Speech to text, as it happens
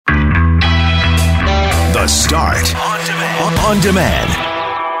The Start. On demand.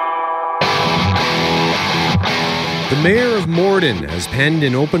 The mayor of Morden has penned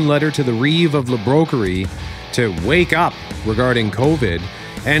an open letter to the reeve of Broquerie to wake up regarding COVID,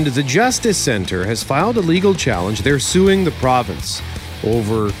 and the Justice Centre has filed a legal challenge. They're suing the province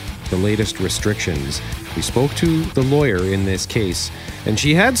over the latest restrictions. We spoke to the lawyer in this case, and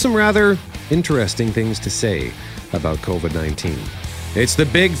she had some rather interesting things to say about COVID-19. It's the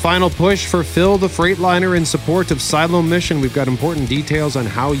big final push for Phil the Freightliner in support of Silo Mission. We've got important details on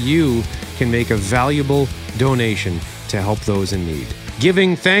how you can make a valuable donation to help those in need.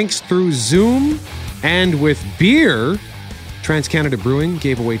 Giving thanks through Zoom and with beer. TransCanada Brewing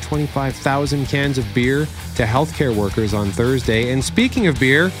gave away 25,000 cans of beer to healthcare workers on Thursday. And speaking of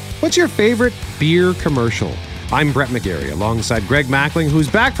beer, what's your favorite beer commercial? I'm Brett McGarry alongside Greg Mackling, who's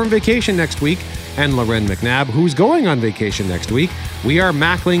back from vacation next week, and Loren McNabb, who's going on vacation next week. We are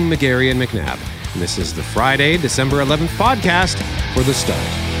Mackling, McGarry, and McNabb. And this is the Friday, December 11th podcast for The Start.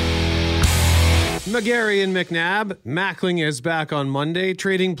 McGarry and McNabb. Mackling is back on Monday,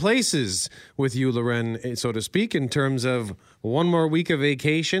 trading places with you, Loren, so to speak, in terms of one more week of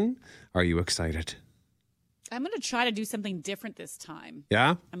vacation. Are you excited? I'm going to try to do something different this time.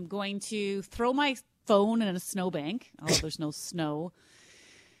 Yeah? I'm going to throw my phone in a snowbank, although there's no snow.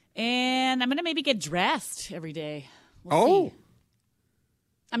 And I'm going to maybe get dressed every day. We'll see.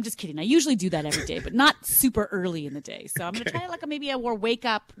 I'm just kidding. I usually do that every day, but not super early in the day. So I'm going to try like maybe a more wake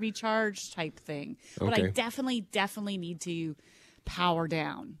up, recharge type thing. But I definitely need to power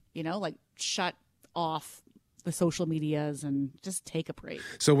down, like shut off the social medias and just take a break.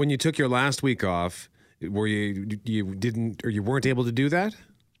 So when you took your last week off, were you didn't, or you weren't able to do that?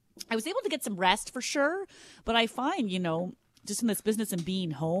 I was able to get some rest for sure, but I find, just in this business and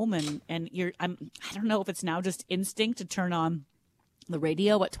being home and I don't know if it's now just instinct to turn on the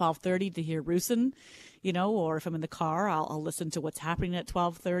radio at 12:30 to hear Roosin, or if I'm in the car, I'll listen to what's happening at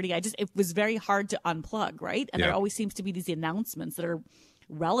 12:30. It was very hard to unplug, right? And there always seems to be these announcements that are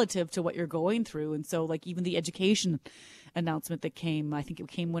relative to what you're going through. And so like even the education announcement that came, I think it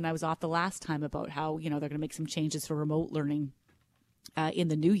came when I was off the last time about how, they're going to make some changes for remote learning in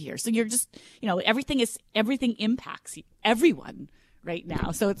the new year. So you're just, everything impacts everyone right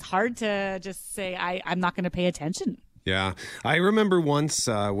now. So it's hard to just say, I'm not going to pay attention. Yeah. I remember once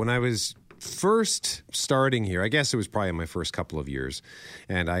when I was first starting here, I guess it was probably my first couple of years,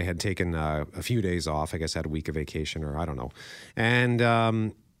 and I had taken a few days off. I guess I had a week of vacation, or I don't know.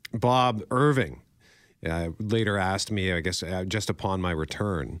 And Bob Irving later asked me, I guess just upon my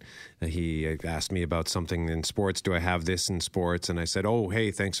return, he asked me about something in sports. Do I have this in sports? And I said, oh, hey,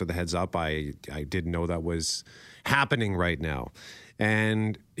 thanks for the heads up. I didn't know that was happening right now.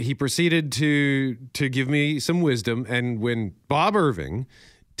 And he proceeded to give me some wisdom. And when Bob Irving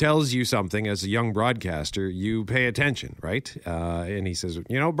tells you something as a young broadcaster, you pay attention, right? And he says,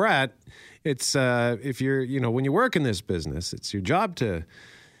 Brad, it's if you're, when you work in this business, it's your job to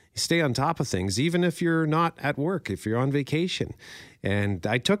stay on top of things, even if you're not at work, if you're on vacation. And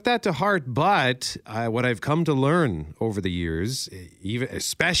I took that to heart. But what I've come to learn over the years, even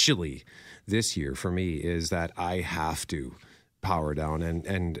especially this year for me, is that I have to power down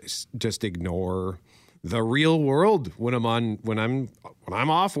and just ignore the real world when I'm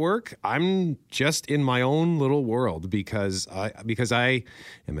off work. I'm just in my own little world because I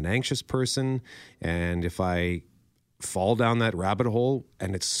am an anxious person, and if I fall down that rabbit hole,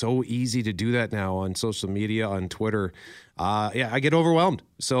 and it's so easy to do that now on social media, on Twitter, I get overwhelmed.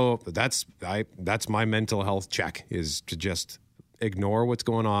 So that's my mental health check, is to just ignore what's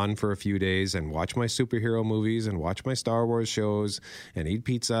going on for a few days and watch my superhero movies and watch my Star Wars shows and eat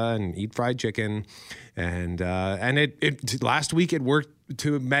pizza and eat fried chicken. And it last week it worked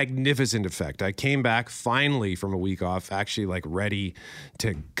to magnificent effect. I came back finally from a week off, actually like ready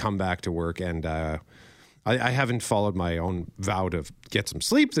to come back to work. And I haven't followed my own vow to get some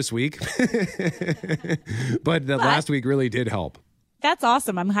sleep this week, but last week really did help. That's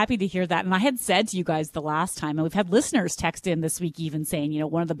awesome. I'm happy to hear that. And I had said to you guys the last time, and we've had listeners text in this week even saying,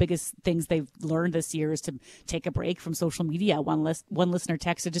 one of the biggest things they've learned this year is to take a break from social media. One listener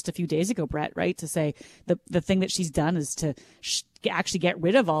texted just a few days ago, Brett, right, to say the thing that she's done is to actually get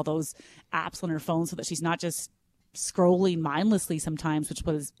rid of all those apps on her phone so that she's not just scrolling mindlessly sometimes,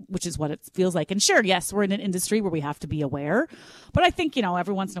 which is what it feels like. And sure, yes, we're in an industry where we have to be aware, but I think,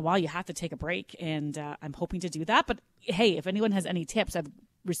 every once in a while you have to take a break, and I'm hoping to do that. But hey, if anyone has any tips, I've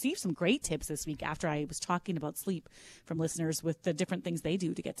received some great tips this week after I was talking about sleep from listeners with the different things they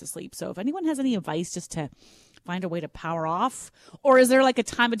do to get to sleep. So if anyone has any advice just to find a way to power off, or is there like a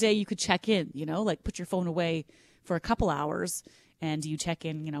time of day you could check in, like put your phone away for a couple hours And do you check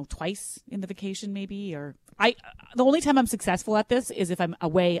in, twice in the vacation maybe? Or the only time I'm successful at this is if I'm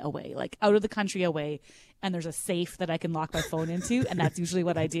away, like out of the country away, and there's a safe that I can lock my phone into, and that's usually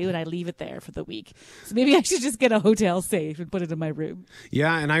what I do, and I leave it there for the week. So maybe I should just get a hotel safe and put it in my room.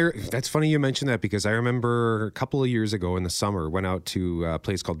 Yeah, and that's funny you mentioned that, because I remember a couple of years ago in the summer, went out to a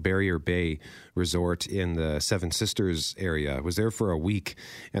place called Barrier Bay Resort in the Seven Sisters area. I was there for a week,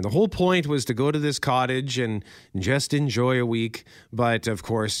 and the whole point was to go to this cottage and just enjoy a week. But of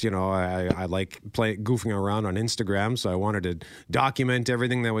course, I like goofing around on Instagram, so I wanted to document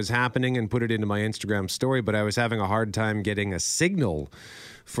everything that was happening and put it into my Instagram story. But I was having a hard time getting a signal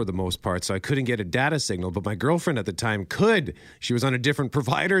for the most part, so I couldn't get a data signal. But my girlfriend at the time could. She was on a different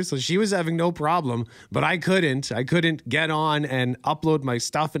provider, so she was having no problem, but I couldn't get on and upload my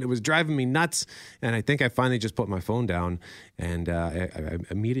stuff, and it was driving me nuts. And I think I finally just put my phone down, and I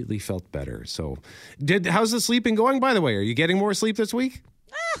immediately felt better. So how's the sleeping going, by the way? Are you getting more sleep this week?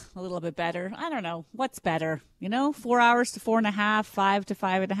 A little bit better. I don't know. What's better? 4 hours to 4.5, 5 to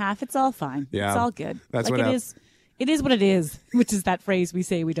 5.5. It's all fine. Yeah, it's all good. That's like what it is. It is what it is, which is that phrase we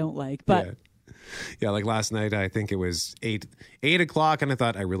say we don't like. But yeah, like last night, I think it was 8 o'clock, and I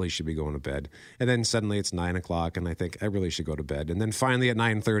thought I really should be going to bed. And then suddenly it's 9 o'clock, and I think I really should go to bed. And then finally at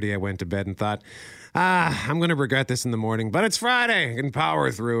 9:30, I went to bed and thought, I'm going to regret this in the morning, but it's Friday. I can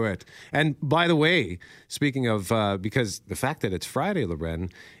power through it. And by the way, speaking of, because the fact that it's Friday,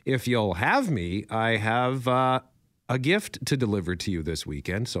 Loren, if you'll have me, I have a gift to deliver to you this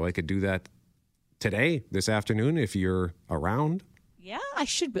weekend, so I could do that today, this afternoon, if you're around. Yeah, I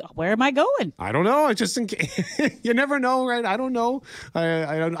should be. Where am I going? I don't know. Just in case. You never know, right? I don't know.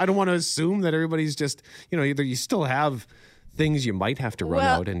 I don't want to assume that everybody's just, either you still have things you might have to run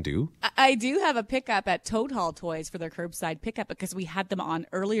out and do. I do have a pickup at Toad Hall Toys for their curbside pickup, because we had them on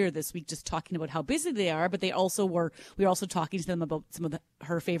earlier this week just talking about how busy they are, but we were also talking to them about some of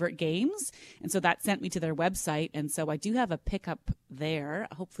her favorite games. And so that sent me to their website. And so I do have a pickup there.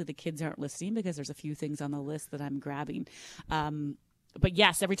 Hopefully the kids aren't listening, because there's a few things on the list that I'm grabbing. But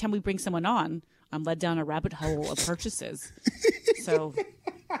yes, every time we bring someone on, I'm led down a rabbit hole of purchases. So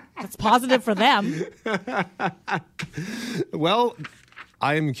that's positive for them. Well,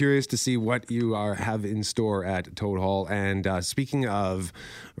 I am curious to see what you have in store at Toad Hall. And speaking of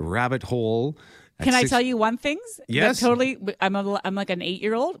rabbit hole, can I tell you one thing? Yes. Totally. I'm like an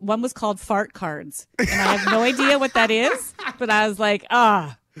 8-year-old. One was called fart cards, and I have no idea what that is. But I was like,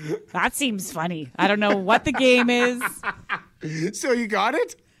 that seems funny. I don't know what the game is. So you got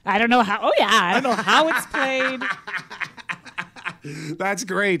it? I don't know how. Oh yeah, I don't know how it's played. That's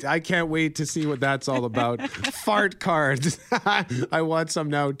great. I can't wait to see what that's all about. Fart cards. I want some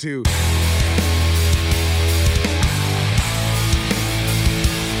now too.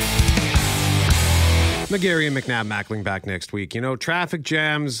 McGarry and McNabb Mackling back next week. Traffic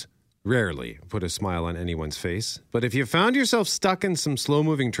jams rarely put a smile on anyone's face. But if you found yourself stuck in some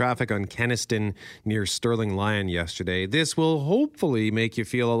slow-moving traffic on Kenniston near Sterling Lyon yesterday, this will hopefully make you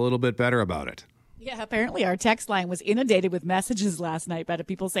feel a little bit better about it. Yeah, apparently our text line was inundated with messages last night by the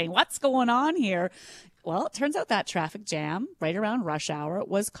people saying, what's going on here? Well, it turns out that traffic jam right around rush hour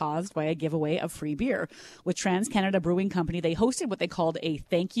was caused by a giveaway of free beer. With TransCanada Brewing Company, they hosted what they called a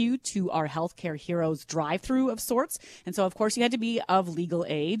thank you to our healthcare heroes drive-through of sorts. And so, of course, you had to be of legal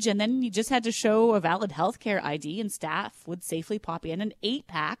age, and then you just had to show a valid healthcare ID, and staff would safely pop in an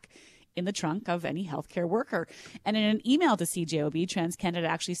 8-pack in the trunk of any healthcare worker. And in an email to CJOB, TransCanada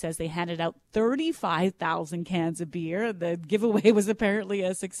actually says they handed out 35,000 cans of beer. The giveaway was apparently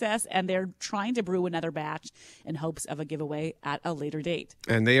a success, and they're trying to brew another batch in hopes of a giveaway at a later date.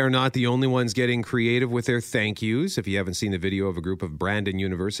 And they are not the only ones getting creative with their thank yous. If you haven't seen the video of a group of Brandon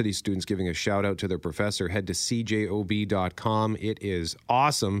University students giving a shout out to their professor, head to cjob.com. It is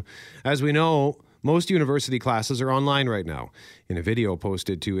awesome. As we know, most university classes are online right now. In a video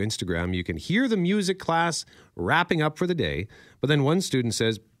posted to Instagram, you can hear the music class wrapping up for the day. But then one student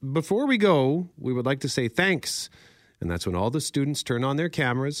says, before we go, we would like to say thanks. And that's when all the students turn on their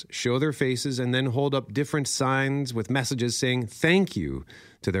cameras, show their faces, and then hold up different signs with messages saying thank you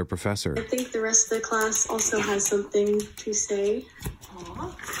to their professor. I think the rest of the class also has something to say.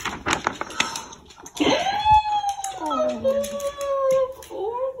 Aww.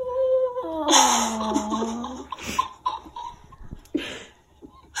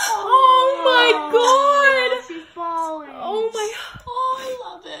 Oh my god! She's falling. Oh my! Oh, I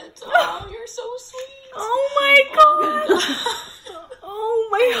love it. Oh, you're so sweet. Oh my god! Oh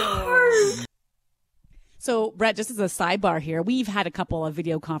my heart! So, Brett, just as a sidebar here, we've had a couple of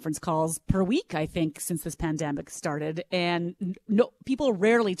video conference calls per week, I think, since this pandemic started. And no, people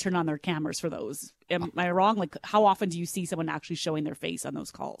rarely turn on their cameras for those. Am I wrong? Like, how often do you see someone actually showing their face on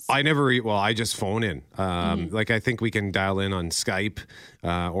those calls? I just phone in. Like, I think we can dial in on Skype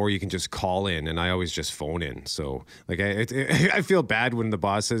or you can just call in, and I always just phone in. So, like, I feel bad when the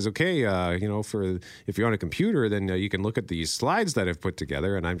boss says, okay, if you're on a computer, then you can look at these slides that I've put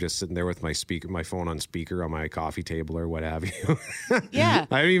together, and I'm just sitting there with my phone on speaker on my coffee table or what have you. Yeah.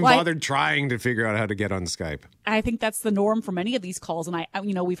 I haven't even bothered trying to figure out how to get on Skype. I think that's the norm for many of these calls. And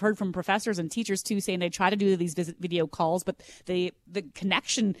we've heard from professors and teachers too saying they try to do these video calls, but the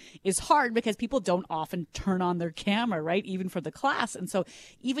connection is hard because people don't often turn on their camera, right? Even for the class. And so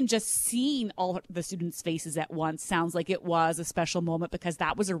even just seeing all the students' faces at once sounds like it was a special moment because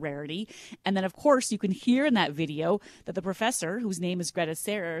that was a rarity. And then, of course, you can hear in that video that the professor, whose name is Greta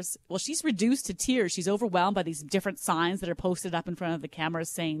Sayers, well, she's reduced to tears. She's overwhelmed by these different signs that are posted up in front of the camera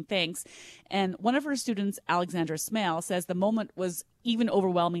saying thanks. And one of her students, Alexandra Smale, says the moment was even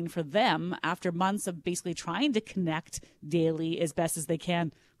overwhelming for them after months of basically trying to connect daily as best as they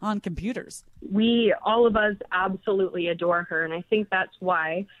can on computers. All of us absolutely adore her, and I think that's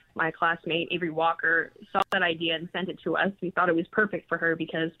why my classmate Avery Walker saw that idea and sent it to us. We thought it was perfect for her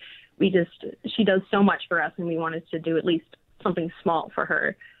because she does so much for us, and we wanted to do at least something small for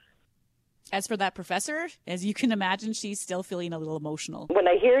her. As for that professor, as you can imagine, she's still feeling a little emotional. When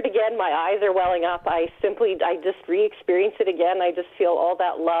I hear it again, my eyes are welling up. I just re-experience it again. I just feel all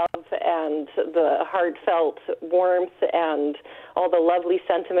that love and the heartfelt warmth and all the lovely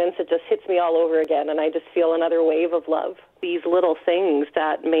sentiments. It just hits me all over again, and I just feel another wave of love. These little things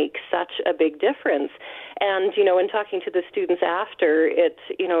that make such a big difference. And, in talking to the students after, it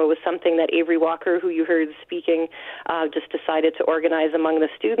was something that Avery Walker, who you heard speaking, just decided to organize among the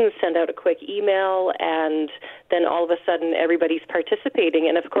students, send out a quick email, and then all of a sudden everybody's participating.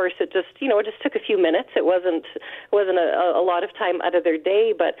 And, of course, it just took a few minutes. It wasn't a lot of time out of their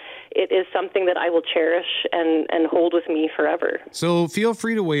day, but it is something that I will cherish and hold with me forever. So feel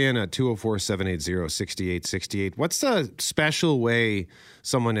free to weigh in at 204-780-6868. What's the special way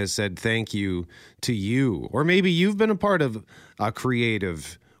someone has said thank you to you? Or maybe you've been a part of a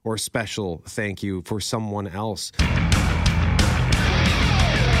creative or special thank you for someone else.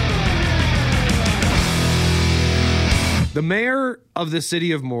 The mayor of the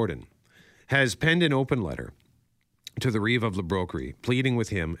city of Morden has penned an open letter to the reeve of Broquerie, pleading with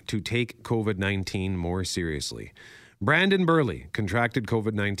him to take COVID-19 more seriously. Brandon Burley contracted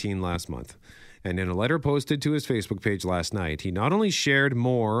COVID-19 last month, and in a letter posted to his Facebook page last night, he not only shared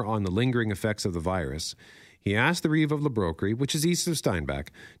more on the lingering effects of the virus, he asked the reeve of Broquerie, which is east of Steinbach,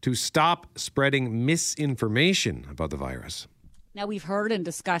 to stop spreading misinformation about the virus. Now, we've heard and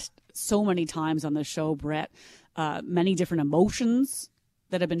discussed so many times on the show, Brett, many different emotions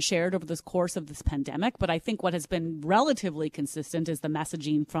that have been shared over the course of this pandemic. But I think what has been relatively consistent is the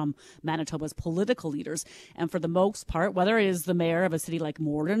messaging from Manitoba's political leaders. And for the most part, whether it is the mayor of a city like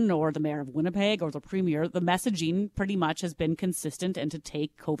Morden or the mayor of Winnipeg or the premier, the messaging pretty much has been consistent and to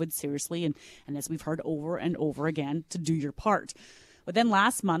take COVID seriously. And as we've heard over and over again, to do your part. But then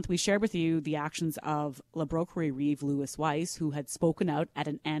last month, we shared with you the actions of La Broquerie reeve Louis Weiss, who had spoken out at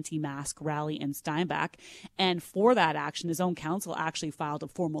an anti-mask rally in Steinbach. And for that action, his own council actually filed a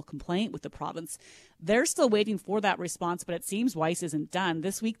formal complaint with the province. They're still waiting for that response, but it seems Weiss isn't done.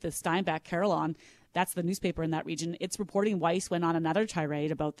 This week, the Steinbach Carillon, that's the newspaper in that region, it's reporting Weiss went on another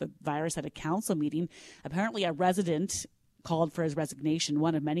tirade about the virus at a council meeting. Apparently, a resident called for his resignation,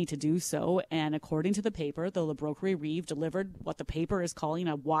 one of many to do so. And according to the paper, the La Broquerie reeve delivered what the paper is calling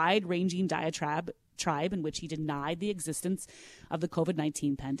a wide-ranging diatribe in which he denied the existence of the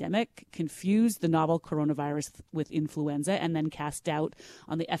COVID-19 pandemic, confused the novel coronavirus with influenza, and then cast doubt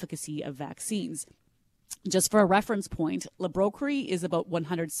on the efficacy of vaccines. Just for a reference point, La Broquerie is about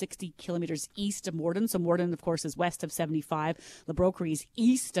 160 kilometers east of Morden. So Morden, of course, is west of 75. La Broquerie is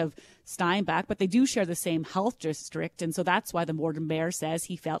east of Steinbach, but they do share the same health district. And so that's why the Morden mayor says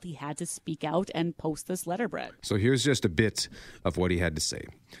he felt he had to speak out and post this letter, Brett. So here's just a bit of what he had to say.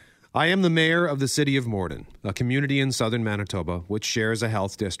 I am the mayor of the city of Morden, a community in southern Manitoba which shares a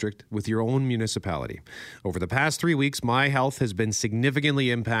health district with your own municipality. Over the past 3 weeks, my health has been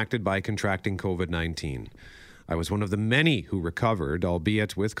significantly impacted by contracting COVID-19. I was one of the many who recovered,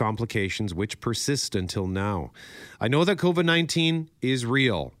 albeit with complications which persist until now. I know that COVID-19 is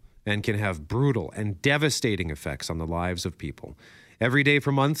real and can have brutal and devastating effects on the lives of people. Every day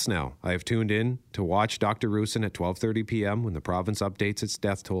for months now, I have tuned in to watch Dr. Roussin at 12:30 p.m. when the province updates its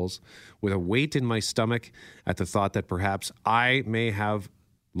death tolls, with a weight in my stomach at the thought that perhaps I may have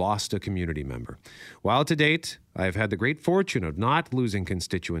lost a community member. While to date, I have had the great fortune of not losing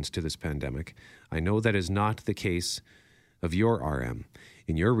constituents to this pandemic, I know that is not the case of your RM.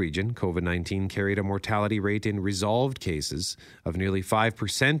 In your region, COVID-19 carried a mortality rate in resolved cases of nearly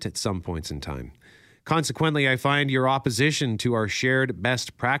 5% at some points in time. Consequently, I find your opposition to our shared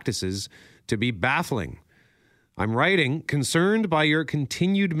best practices to be baffling. I'm writing, concerned by your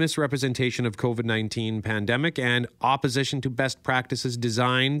continued misrepresentation of COVID-19 pandemic and opposition to best practices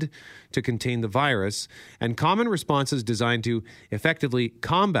designed to contain the virus and common responses designed to effectively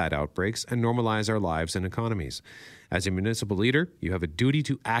combat outbreaks and normalize our lives and economies. As a municipal leader, you have a duty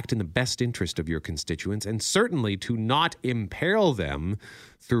to act in the best interest of your constituents and certainly to not imperil them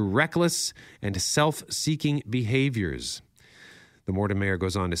through reckless and self-seeking behaviors. The Morden mayor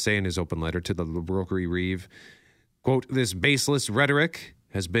goes on to say in his open letter to the Broquerie reeve, quote, this baseless rhetoric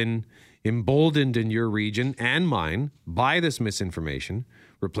has been emboldened in your region and mine by this misinformation,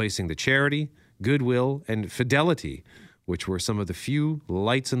 replacing the charity, goodwill, and fidelity, which were some of the few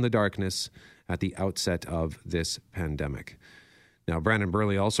lights in the darkness at the outset of this pandemic. Now, Brandon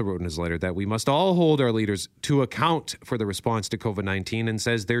Burley also wrote in his letter that we must all hold our leaders to account for the response to COVID-19 and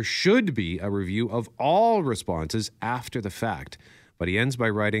says there should be a review of all responses after the fact. But he ends by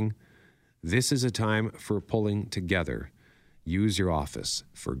writing, this is a time for pulling together. Use your office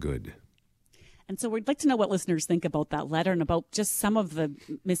for good. And so we'd like to know what listeners think about that letter and about just some of the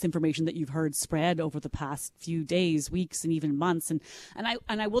misinformation that you've heard spread over the past few days, weeks, and even months. And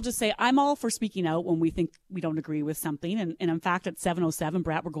I will just say I'm all for speaking out when we think we don't agree with something. And in fact, at 7:07,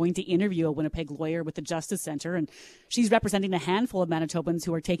 Brett, we're going to interview a Winnipeg lawyer with the Justice Centre, and she's representing a handful of Manitobans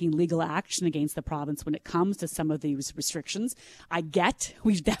who are taking legal action against the province when it comes to some of these restrictions. I get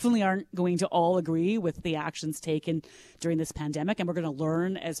we definitely aren't going to all agree with the actions taken during this pandemic, and we're going to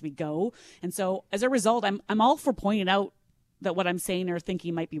learn as we go. And so as a result, I'm all for pointing out that what I'm saying or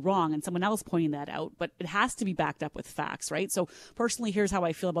thinking might be wrong and someone else pointing that out, but it has to be backed up with facts, right? So personally, here's how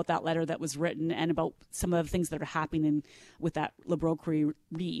I feel about that letter that was written and about some of the things that are happening with that Le Broquerie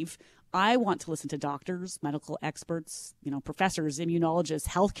reeve. I want to listen to doctors, medical experts, professors, immunologists,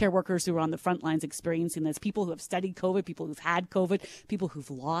 healthcare workers who are on the front lines experiencing this, people who have studied COVID, people who've had COVID, people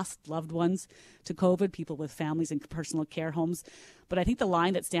who've lost loved ones to COVID, people with families in personal care homes. But I think the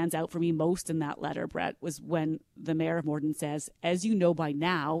line that stands out for me most in that letter, Brett, was when the mayor of Morden says, as you know by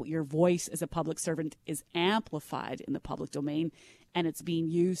now, your voice as a public servant is amplified in the public domain, and it's being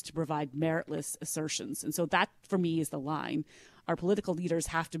used to provide meritless assertions. And so that, for me, is the line. Our political leaders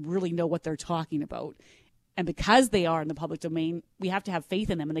have to really know what they're talking about. And because they are in the public domain, we have to have faith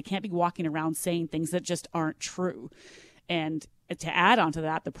in them, and they can't be walking around saying things that just aren't true. And to add on to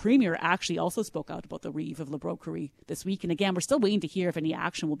that, the Premier actually also spoke out about the reeve of Le Broquerie this week. And again, we're still waiting to hear if any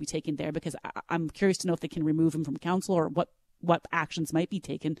action will be taken there, because I'm curious to know if they can remove him from council or what actions might be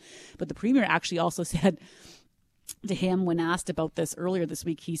taken. But the Premier actually also said to him when asked about this earlier this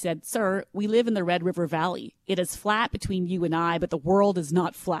week, he said, sir, we live in the Red River Valley. It is flat between you and I, but the world is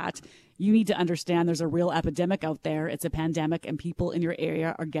not flat. You need to understand there's a real epidemic out there. It's a pandemic, and people in your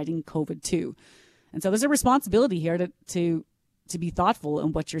area are getting COVID too. And so there's a responsibility here to be thoughtful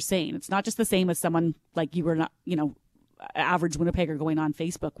in what you're saying. It's not just the same as someone like you or not, average Winnipegger going on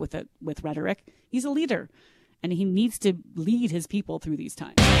Facebook with rhetoric. He's a leader, and he needs to lead his people through these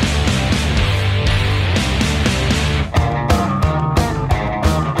times.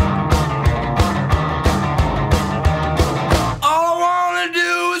 All I wanna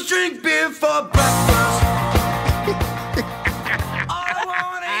do is drink beer for breakfast. All I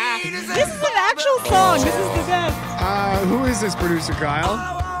wanna eat is This is an actual song. This is the best. Who is this, producer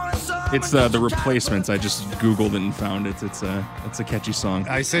Kyle? It's the Replacements. I just Googled it and found it. It's a catchy song.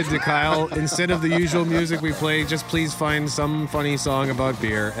 I said to Kyle, instead of the usual music we play, just please find some funny song about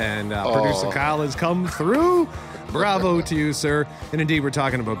beer. And producer Kyle has come through. Bravo to you, sir. And indeed, we're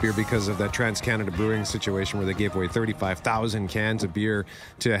talking about beer because of that Trans-Canada Brewing situation where they gave away 35,000 cans of beer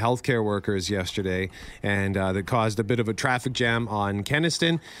to healthcare workers yesterday, and that caused a bit of a traffic jam on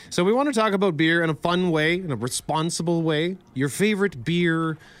Kenniston. So we want to talk about beer in a fun way, in a responsible way. Your favorite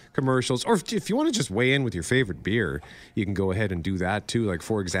beer commercials, or if you want to just weigh in with your favorite beer, you can go ahead and do that too. Like,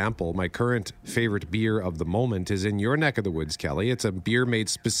 for example, my current favorite beer of the moment is in your neck of the woods, Kelly. It's a beer made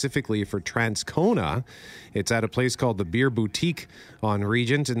specifically for Transcona. It's at a place called the Beer Boutique on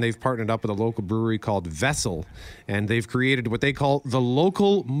Regent, and they've partnered up with a local brewery called Vessel, and they've created what they call the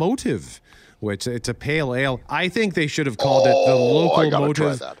Local Motive, which it's a pale ale. I think they should have called it the Local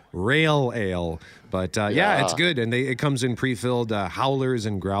Motive Rail Ale. But yeah, it's good, and it comes in pre-filled howlers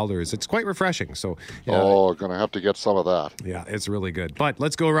and growlers. It's quite refreshing. So, gonna have to get some of that. Yeah, it's really good. But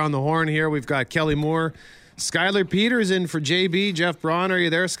let's go around the horn here. We've got Kelly Moore, Skylar Peters in for JB. Jeff Braun, are you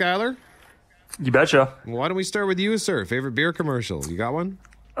there, Skylar? You betcha. Why don't we start with you, sir? Favorite beer commercial? You got one?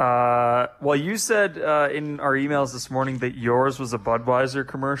 Well, you said in our emails this morning that yours was a Budweiser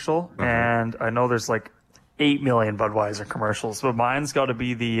commercial, and I know there's like 8 million Budweiser commercials, but mine's got to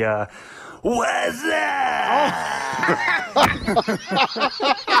be the what's that?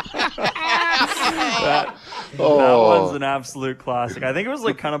 That one's an absolute classic. I think it was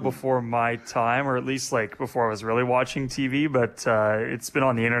like kind of before my time, or at least like before I was really watching TV, but it's been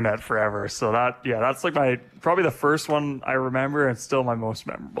on the internet forever. So that's like probably the first one I remember, and still my most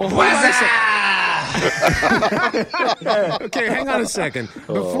memorable. Okay, hang on a second.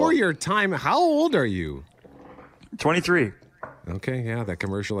 Before your time, how old are you? 23. Okay, yeah, that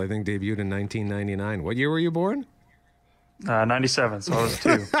commercial I think debuted in 1999. What year were you born? 97, so I was 2.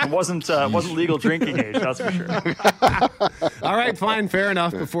 It wasn't legal drinking age, that's for sure. All right, fine, fair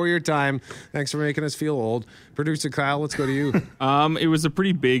enough. Before your time. Thanks for making us feel old. Producer Kyle, let's go to you. It was a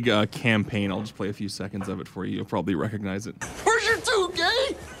pretty big campaign. I'll just play a few seconds of it for you. You'll probably recognize it. Where's your tune,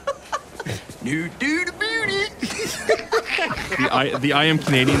 gay? New dude beauty. The I Am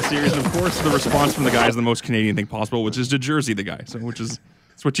Canadian series, and of course the response from the guy is the most Canadian thing possible, which is to jersey the guy. So it's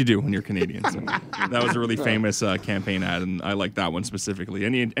what you do when you're Canadian. So that was a really famous campaign ad, and I like that one specifically.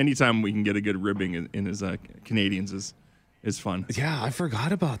 Anytime we can get a good ribbing in his Canadians is fun. Yeah, I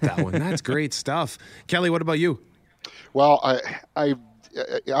forgot about that one. That's great stuff. Kelly, what about you? Well, I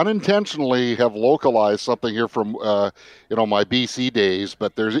unintentionally have localized something here from my BC days,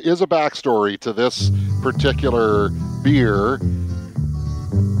 but there is a backstory to this particular beer.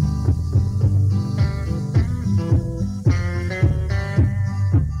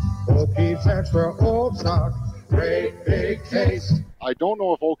 O'Keefe's Extra Old Stock, great big taste. I don't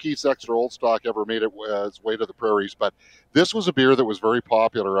know if O'Keefe's Extra Old Stock ever made its way to the prairies, but this was a beer that was very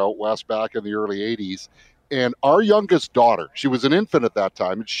popular out west back in the early 80s. And our youngest daughter, she was an infant at that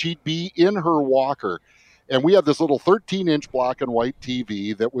time, and she'd be in her walker. And we had this little 13-inch black and white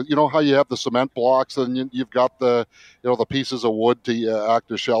TV that was, how you have the cement blocks and you've got the pieces of wood to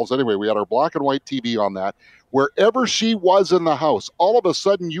act as shelves. Anyway, we had our black and white TV on that. Wherever she was in the house, all of a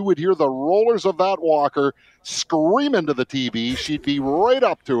sudden you would hear the rollers of that walker scream into the TV. She'd be right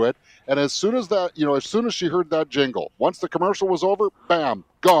up to it. And as soon as she heard that jingle, once the commercial was over, bam,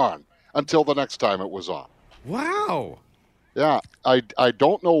 gone until the next time it was on. Wow. Yeah, I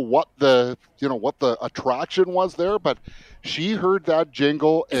don't know what the attraction was there, but she heard that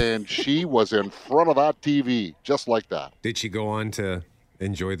jingle and she was in front of that TV just like that. Did she go on to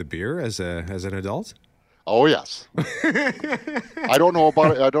enjoy the beer as an adult? Oh yes. I don't know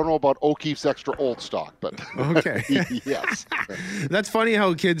about O'Keefe's Extra Old Stock, but okay. Yes. That's funny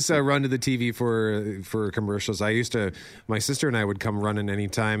how kids run to the TV for commercials. My sister and I would come running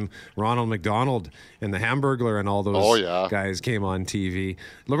anytime Ronald McDonald and the Hamburglar and all those guys came on TV.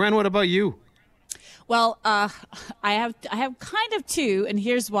 Loren, what about you? Well, I have kind of two, and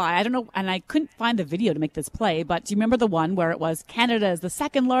here's why. I don't know, and I couldn't find the video to make this play, but do you remember the one where it was Canada is the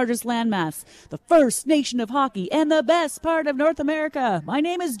second largest landmass, the first nation of hockey, and the best part of North America? My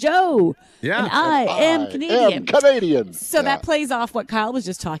name is Joe, and I am Canadian. So that plays off what Kyle was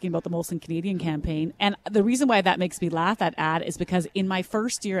just talking about, the Molson Canadian campaign. And the reason why that makes me laugh, that ad, is because in my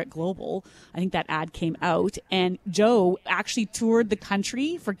first year at Global, I think that ad came out, and Joe actually toured the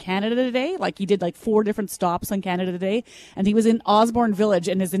country for Canada Today. Like, he did like 4 different stops on Canada Today, and he was in Osborne Village,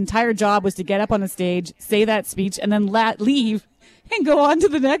 and his entire job was to get up on a stage, say that speech, and then leave and go on to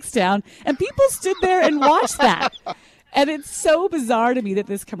the next town. And people stood there and watched that. And it's so bizarre to me that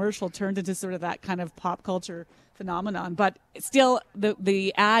this commercial turned into sort of that kind of pop culture phenomenon. But still,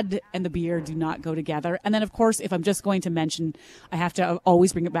 the ad and the beer do not go together. And then, of course, if I'm just going to mention, I have to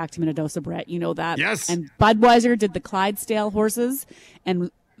always bring it back to Minnedosa, Brett. You know that. Yes. And Budweiser did the Clydesdale horses, and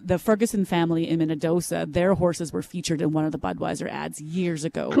the Ferguson family in Minnedosa, their horses were featured in one of the Budweiser ads years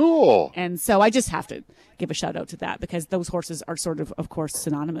ago. Cool. And so I just have to give a shout out to that, because those horses are sort of course,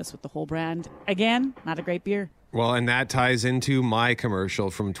 synonymous with the whole brand. Again, not a great beer. Well, and that ties into my commercial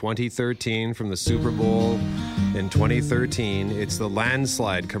from 2013, from the Super Bowl in 2013. It's the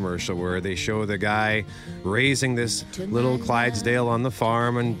landslide commercial where they show the guy raising this little Clydesdale on the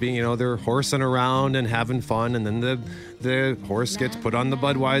farm, and they're horsing around and having fun, and then the horse gets put on the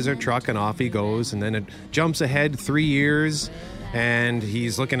Budweiser truck and off he goes, and then it jumps ahead 3 years. And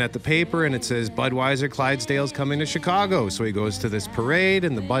he's looking at the paper, and it says Budweiser Clydesdale's coming to Chicago. So he goes to this parade,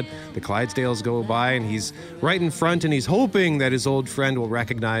 and the Clydesdales go by, and he's right in front, and he's hoping that his old friend will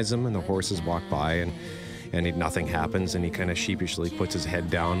recognize him. And the horses walk by, and nothing happens, and he kind of sheepishly puts his head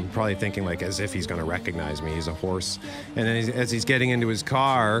down, probably thinking like as if he's going to recognize me. He's a horse. And then as he's getting into his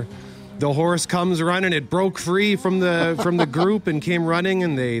car, the horse comes running. It broke free from the group and came running,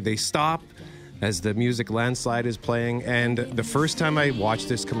 and they stop as the music Landslide is playing. And the first time I watched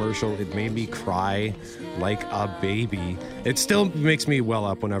this commercial, it made me cry like a baby. It still makes me well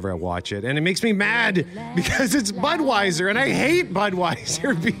up whenever I watch it. And it makes me mad because it's Budweiser, and I hate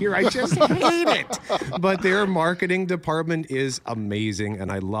Budweiser beer. I just hate it. But their marketing department is amazing,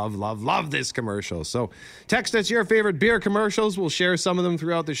 and I love this commercial. So text us your favorite beer commercials. We'll share some of them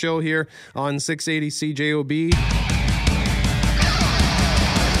throughout the show here on 680 CJOB.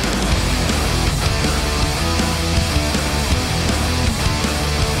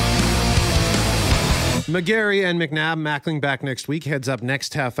 McGarry and McNabb Mackling back next week. Heads up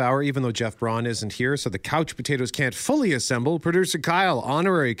next half hour, even though Jeff Braun isn't here, so the couch potatoes can't fully assemble. Producer Kyle,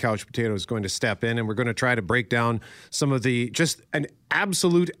 honorary couch potato, is going to step in, and we're going to try to break down some of the just an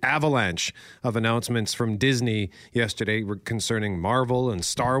absolute avalanche of announcements from Disney yesterday concerning Marvel and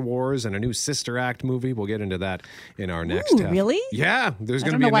Star Wars and a new Sister Act movie. We'll get into that in our next half. Really? Yeah, there's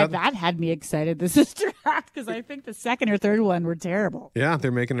going to be be another. Why that had me excited, the Sister Act, because I think the second or third one were terrible. Yeah, they're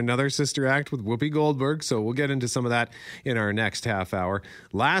making another Sister Act with Whoopi Goldberg, so we'll get into some of that in our next half hour.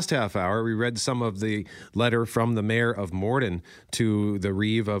 Last half hour, we read some of the letter from the mayor of Morden to the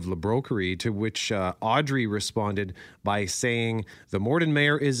reeve of Broquerie, to which Audrey responded by saying the Morden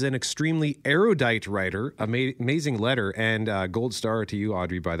mayor is an extremely erudite writer. Amazing letter, and gold star to you,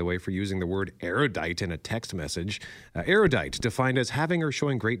 Audrey, by the way, for using the word erudite in a text message. Erudite, defined as having or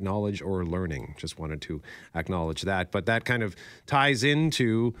showing great knowledge or learning. Just wanted to acknowledge that. But that kind of ties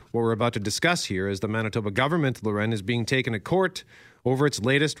into what we're about to discuss here, as the Manitoba government, Loren, is being taken to court over its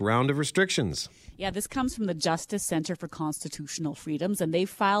latest round of restrictions. Yeah, this comes from the Justice Center for Constitutional Freedoms, and they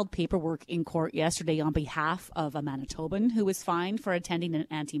filed paperwork in court yesterday on behalf of a Manitoban who was fined for attending an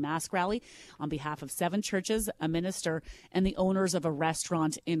anti-mask rally on behalf of 7 churches, a minister, and the owners of a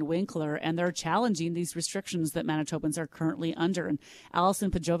restaurant in Winkler, and they're challenging these restrictions that Manitobans are currently under. And Allison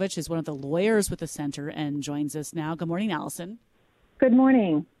Pajovic is one of the lawyers with the center and joins us now. Good morning, Allison. Good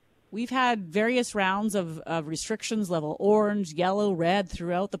morning. We've had various rounds of restrictions, level orange, yellow, red,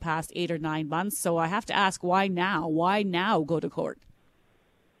 throughout the past 8 or 9 months. So I have to ask, why now? Why now go to court?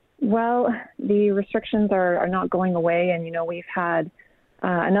 Well, the restrictions are not going away. And, we've had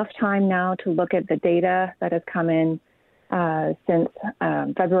enough time now to look at the data that has come in since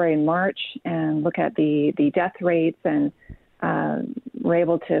February and March, and look at the death rates, and we're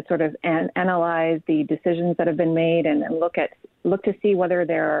able to sort of analyze the decisions that have been made, and look to see whether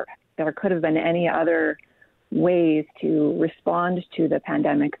there could have been any other ways to respond to the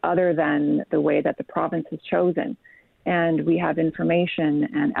pandemic other than the way that the province has chosen. And we have information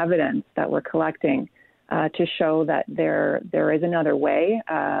and evidence that we're collecting to show that there is another way,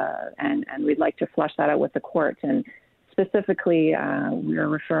 and we'd like to flesh that out with the court. And specifically, we are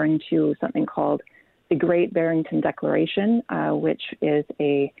referring to something called the Great Barrington Declaration, which is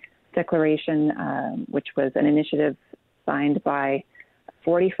a declaration which was an initiative signed by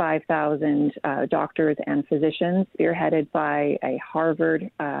 45,000 doctors and physicians, spearheaded by a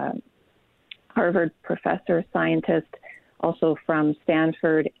Harvard professor, scientist, also from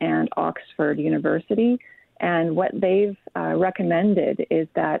Stanford and Oxford University. And what they've recommended is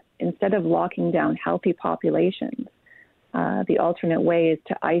that instead of locking down healthy populations, the alternate way is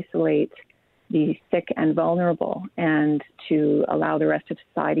to isolate the sick and vulnerable and to allow the rest of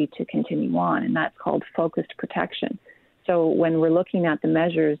society to continue on. And that's called focused protection. So when we're looking at the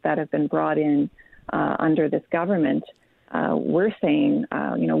measures that have been brought in under this government, we're saying,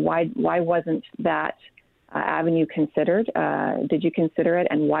 why wasn't that avenue considered? Did you consider it,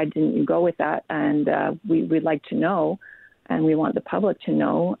 and why didn't you go with that? And we'd like to know, and we want the public to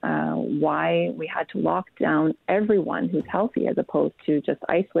know, why we had to lock down everyone who's healthy as opposed to just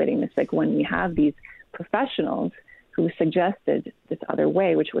isolating the sick, when we have these professionals who suggested this other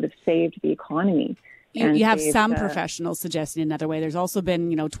way, which would have saved the economy. You have some professionals suggesting another way. There's also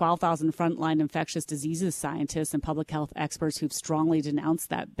been, 12,000 frontline infectious diseases scientists and public health experts who've strongly denounced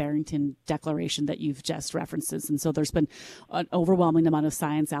that Barrington Declaration that you've just referenced. And so there's been an overwhelming amount of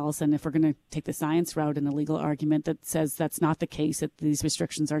science, Allison, if we're going to take the science route in a legal argument that says that's not the case, that these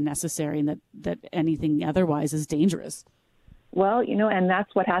restrictions are necessary, and that anything otherwise is dangerous. Well, and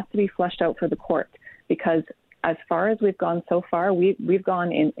that's what has to be fleshed out for the court, because as far as we've gone so far, we've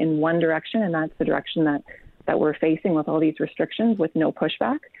gone in one direction, and that's the direction that we're facing with all these restrictions with no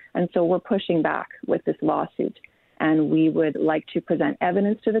pushback. And so we're pushing back with this lawsuit. And we would like to present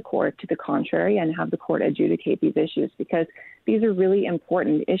evidence to the court to the contrary and have the court adjudicate these issues, because these are really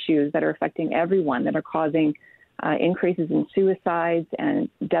important issues that are affecting everyone, that are causing increases in suicides and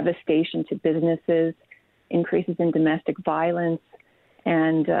devastation to businesses, increases in domestic violence,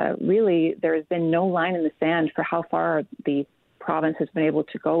 And really, there has been no line in the sand for how far the province has been able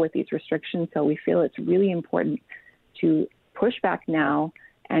to go with these restrictions. So we feel it's really important to push back now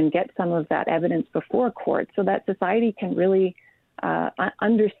and get some of that evidence before court so that society can really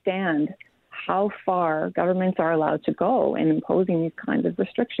understand how far governments are allowed to go in imposing these kinds of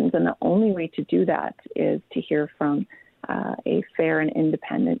restrictions. And the only way to do that is to hear from a fair and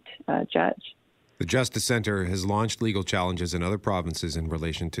independent judge. The Justice Centre has launched legal challenges in other provinces in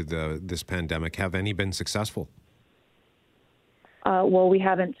relation to this pandemic. Have any been successful? Well, we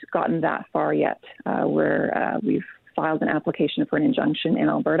haven't gotten that far yet. We've filed an application for an injunction in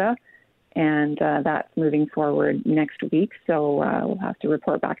Alberta, and that's moving forward next week. So we'll have to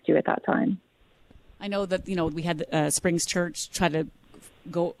report back to you at that time. I know that, we had Springs Church try to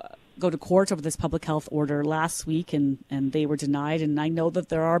go to court over this public health order last week, and they were denied. And I know that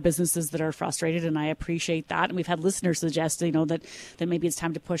there are businesses that are frustrated, and I appreciate that. And we've had listeners suggest, that maybe it's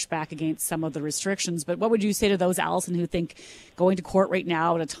time to push back against some of the restrictions. But what would you say to those, Allison, who think going to court right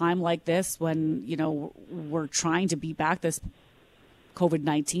now at a time like this when, we're trying to beat back this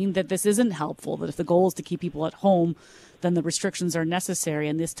COVID-19, that this isn't helpful, that if the goal is to keep people at home, then the restrictions are necessary,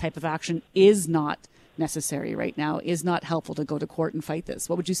 and this type of action is not necessary right now, is not helpful to go to court and fight this?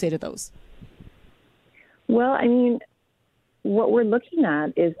 What would you say to those? Well, what we're looking at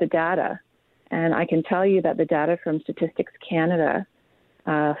is the data. And I can tell you that the data from Statistics Canada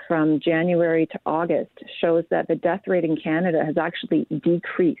from January to August shows that the death rate in Canada has actually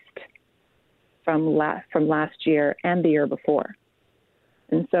decreased from last year and the year before.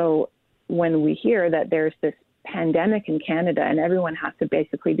 And so when we hear that there's this pandemic in Canada and everyone has to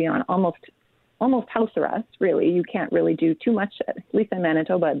basically be on almost house arrest, really. You can't really do too much, at least in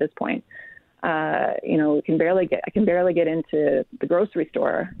Manitoba at this point. I can barely get into the grocery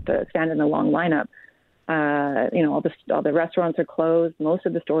store to stand in a long lineup. All the restaurants are closed. Most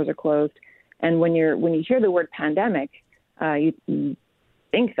of the stores are closed. And when you hear the word pandemic, you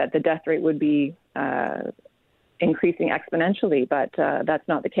think that the death rate would be increasing exponentially, but that's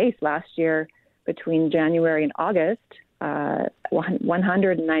not the case. Last year, between January and August,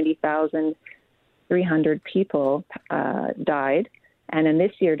 190,300 people died. And in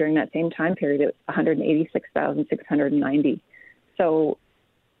this year, during that same time period, it was 186,690. So,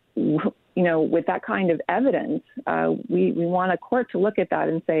 with that kind of evidence, we want a court to look at that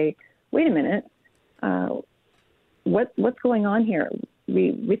and say, wait a minute, what's going on here?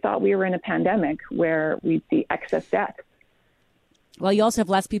 We thought we were in a pandemic where we'd see excess deaths. Well, you also have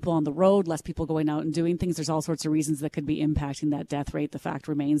less people on the road, less people going out and doing things. There's all sorts of reasons that could be impacting that death rate. The fact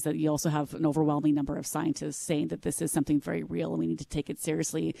remains that you also have an overwhelming number of scientists saying that this is something very real and we need to take it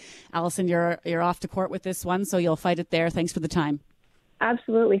seriously. Allison, you're off to court with this one, so you'll fight it there. Thanks for the time.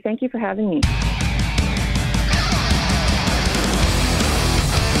 Absolutely. Thank you for having me.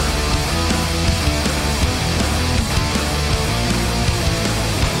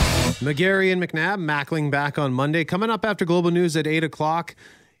 McGarry and McNabb, Mackling back on Monday. Coming up after Global News at 8 o'clock,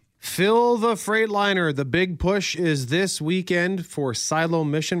 fill the Freightliner. The big push is this weekend for Silo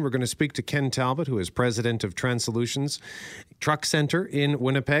Mission. We're going to speak to Ken Talbot, who is president of TransSolutions Truck Center in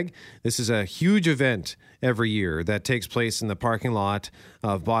Winnipeg. This is a huge event every year that takes place in the parking lot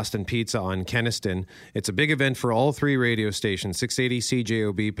of Boston Pizza on Kenniston. It's a big event for all three radio stations, 680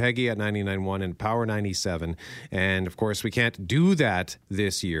 CJOB, Peggy at 99.1 and Power 97. And of course, we can't do that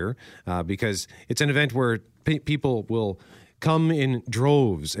this year because it's an event where people will come in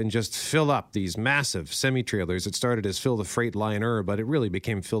droves and just fill up these massive semi-trailers. It started as Fill the Freightliner, but it really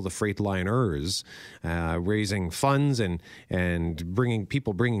became Fill the Freightliners, raising funds and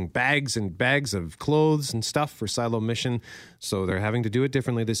bringing bags and bags of clothes and stuff for Silo Mission. So they're having to do it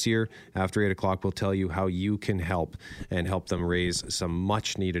differently this year. After 8 o'clock, we'll tell you how you can help and help them raise some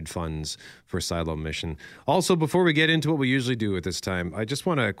much-needed funds for Silo Mission. Also, before we get into what we usually do at this time, I just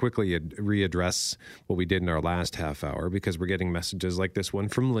want to quickly readdress what we did in our last half hour, because we're getting messages like this one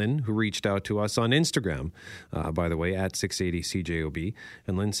from Lynn, who reached out to us on Instagram, by the way, at 680 CJOB.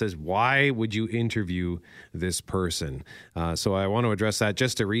 And Lynn says, why would you interview this person? So I want to address that.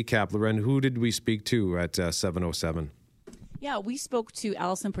 Just to recap, Loren, who did we speak to at 7:07? Yeah, we spoke to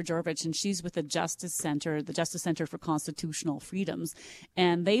Allison Projorovich, and she's with the Justice Center for Constitutional Freedoms.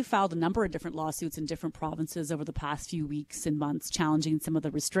 And they filed a number of different lawsuits in different provinces over the past few weeks and months, challenging some of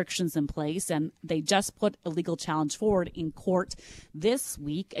the restrictions in place. And they just put a legal challenge forward in court this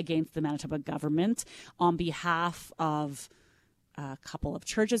week against the Manitoba government on behalf of a couple of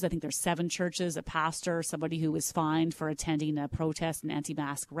churches. I think there's 7 churches, a pastor, somebody who was fined for attending a protest and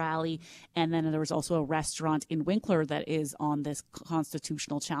anti-mask rally. And then there was also a restaurant in Winkler that is on this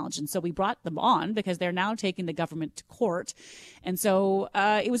constitutional challenge. And so we brought them on because they're now taking the government to court. And so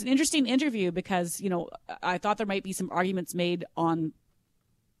it was an interesting interview because, I thought there might be some arguments made on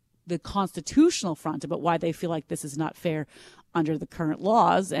the constitutional front about why they feel like this is not fair under the current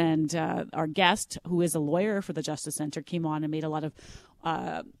laws. And our guest, who is a lawyer for the Justice Center, came on and made a lot of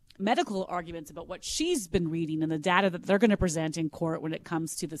medical arguments about what she's been reading and the data that they're going to present in court when it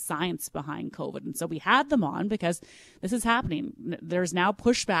comes to the science behind COVID. And so we had them on because this is happening. There's now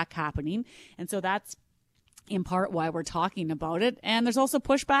pushback happening. And so that's in part why we're talking about it. And there's also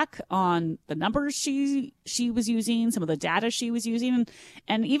pushback on the numbers she was using, some of the data she was using,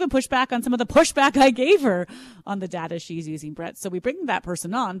 and even pushback on some of the pushback I gave her on the data she's using, Brett. So we bring that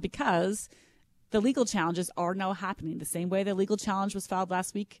person on because the legal challenges are now happening the same way the legal challenge was filed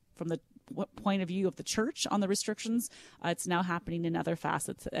last week from the point of view of the church on the restrictions. It's now happening in other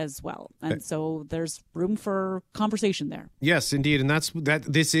facets as well. And so there's room for conversation there. Yes, indeed. And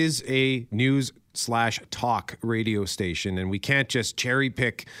this is a news/talk radio station, and we can't just cherry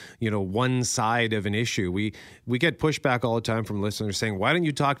pick, one side of an issue. We get pushback all the time from listeners saying, why don't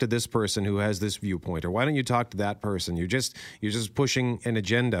you talk to this person who has this viewpoint, or why don't you talk to that person? You're just pushing an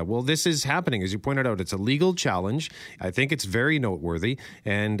agenda. Well, this is happening, as you pointed out. It's a legal challenge. I think it's very noteworthy,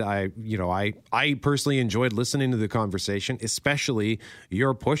 and I personally enjoyed listening to the conversation, especially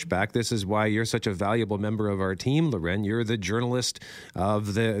your pushback. This is why you're such a valuable member of our team, Loren. You're the journalist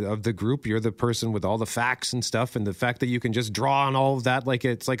of the group. You're the person with all the facts and stuff, and the fact that you can just draw on all of that like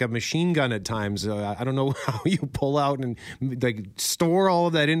it's like a machine gun at times. I don't know how you pull out and store all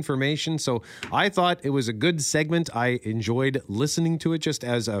of that information. So I thought it was a good segment. I enjoyed listening to it just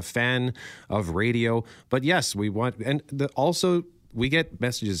as a fan of radio. But yes, we want, and also we get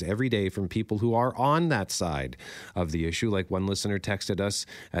messages every day from people who are on that side of the issue. Like one listener texted us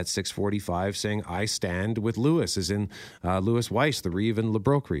at 6:45 saying, I stand with Lewis, as in Lewis Weiss, the Reeve and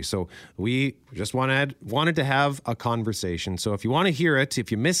Broquerie. So we just wanted to have a conversation. So if you want to hear it,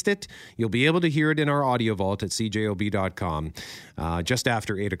 if you missed it, you'll be able to hear it in our audio vault at cjob.com just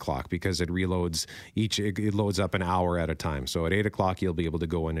after 8 o'clock, because it loads up an hour at a time. So at 8 o'clock, you'll be able to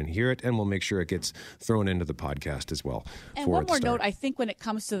go in and hear it, and we'll make sure it gets thrown into the podcast as well. And one more note, I think when it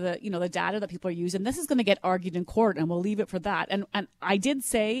comes to the data that people are using, this is going to get argued in court, and we'll leave it for that. And I did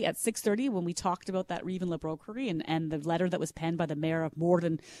say at 6:30 when we talked about that Reeve and Broquerie and the letter that was penned by the mayor of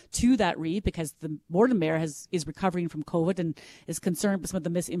Morden to that Reeve, because the Morden mayor is recovering from COVID and is concerned with some of the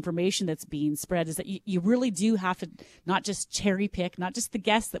misinformation that's being spread, is that you really do have to not just cherry pick, not just the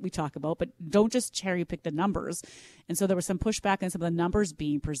guests that we talk about, but don't just cherry pick the numbers. And so there was some pushback on some of the numbers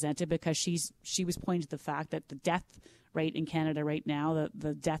being presented, because she was pointing to the fact that the death rate in Canada right now,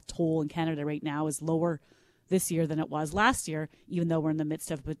 the death toll in Canada right now is lower this year than it was last year, even though we're in the midst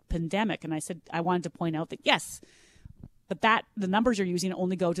of a pandemic. And I said I wanted to point out that, yes, but the numbers you're using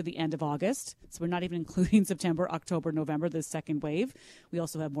only go to the end of August. So we're not even including September, October, November, the second wave. We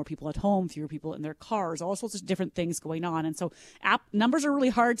also have more people at home, fewer people in their cars, all sorts of different things going on. And so numbers are really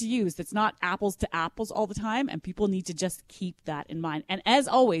hard to use. It's not apples to apples all the time, and people need to just keep that in mind. And as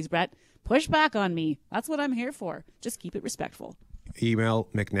always, Brett, push back on me. That's what I'm here for. Just keep it respectful. Email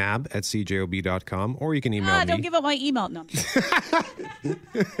McNabb at cjob.com, or you can email me. Don't give up my email. No.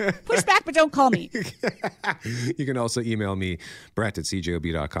 Push back, but don't call me. You can also email me, Brett at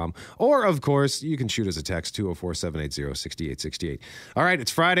cjob.com. Or, of course, you can shoot us a text, 204-780-6868. All right,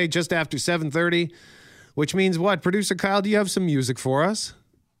 it's Friday, just after 7:30, which means what? Producer Kyle, do you have some music for us?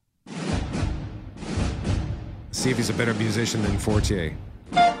 See if he's a better musician than Fortier.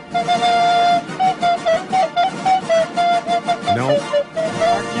 No.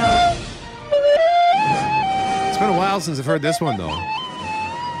 It's been a while since I've heard this one, though.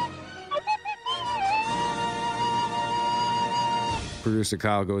 Producer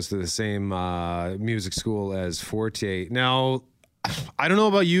Kyle goes to the same music school as Fortier. Now, I don't know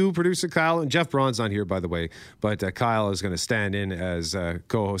about you, Producer Kyle, and Jeff Braun's not here, by the way, but Kyle is going to stand in as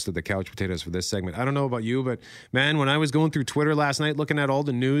co-host of the Couch Potatoes for this segment. I don't know about you, but man, when I was going through Twitter last night looking at all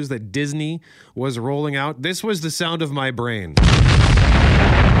the news that Disney was rolling out, this was the sound of my brain.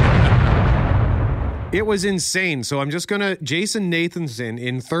 It was insane. So I'm just going to, Jason Nathanson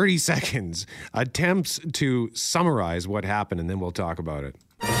in 30 seconds attempts to summarize what happened, and then we'll talk about it.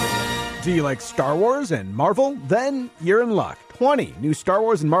 Do you like Star Wars and Marvel? Then you're in luck. 20 new Star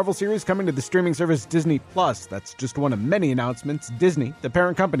Wars and Marvel series coming to the streaming service Disney+. That's just one of many announcements Disney, the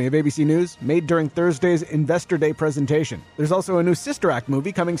parent company of ABC News, made during Thursday's Investor Day presentation. There's also a new Sister Act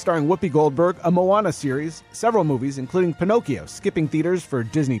movie coming starring Whoopi Goldberg, a Moana series, several movies including Pinocchio skipping theaters for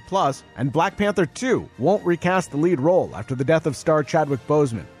Disney+, and Black Panther 2 won't recast the lead role after the death of star Chadwick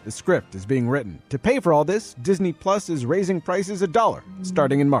Boseman. The script is being written. To pay for all this, Disney Plus is raising prices $1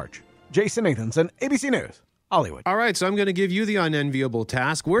 starting in March. Jason Nathanson, ABC News, Hollywood. All right, so I'm going to give you the unenviable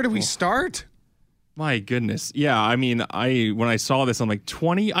task. Where do we start? My goodness. Yeah, I mean, when I saw this, I'm like,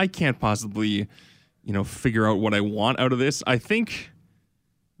 20? I can't possibly, figure out what I want out of this. I think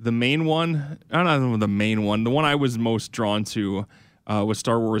the main one, I don't know the main one, the one I was most drawn to was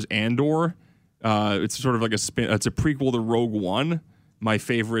Star Wars Andor. It's sort of like it's a prequel to Rogue One, my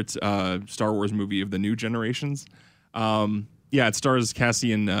favorite Star Wars movie of the new generations. Yeah, it stars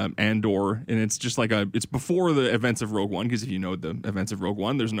Cassian Andor, and it's just like it's before the events of Rogue One, because if you know the events of Rogue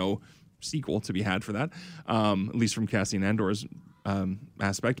One, there's no sequel to be had for that, at least from Cassian Andor's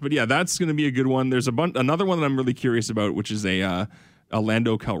aspect. But yeah, that's going to be a good one. There's another one that I'm really curious about, which is a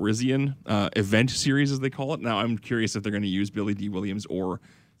Lando Calrissian event series, as they call it. Now, I'm curious if they're going to use Billy D. Williams or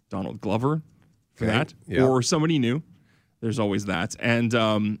Donald Glover for that, or somebody new. There's always that. And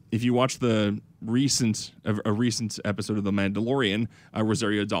if you watch a recent episode of The Mandalorian,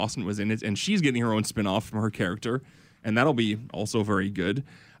 Rosario Dawson was in it, and she's getting her own spin-off from her character, and that'll be also very good.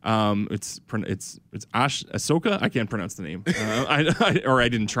 It's Ahsoka. I can't pronounce the name, I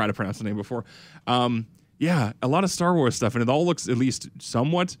didn't try to pronounce the name before. Yeah, a lot of Star Wars stuff, and it all looks at least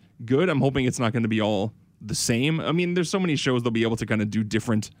somewhat good. I'm hoping it's not going to be all the same. I mean, there's so many shows they'll be able to kind of do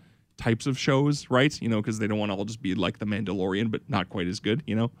different types of shows, right? Because they don't want to all just be like The Mandalorian, but not quite as good,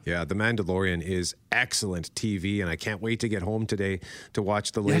 Yeah, The Mandalorian is excellent TV, and I can't wait to get home today to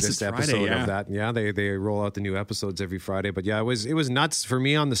watch the latest episode of that. Yeah, they roll out the new episodes every Friday. But yeah, it was nuts for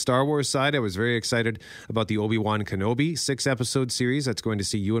me on the Star Wars side. I was very excited about the Obi-Wan Kenobi 6-episode series that's going to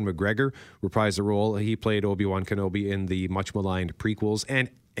see Ewan McGregor reprise the role. He played Obi-Wan Kenobi in the much maligned prequels,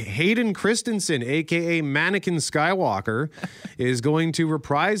 and Hayden Christensen, a.k.a. Mannequin Skywalker, is going to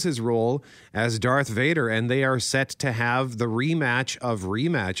reprise his role as Darth Vader, and they are set to have the rematch of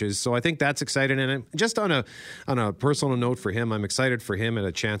rematches. So I think that's exciting. And just on a personal note for him, I'm excited for him and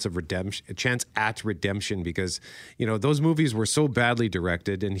a chance at redemption, because those movies were so badly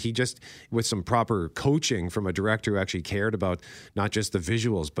directed, and he just, with some proper coaching from a director who actually cared about not just the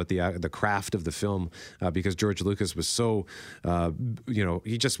visuals but the craft of the film, because George Lucas was so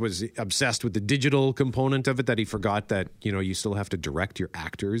he just was obsessed with the digital component of it that he forgot that you still have to direct your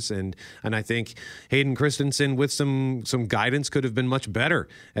actors, and I think Hayden Christensen with some guidance could have been much better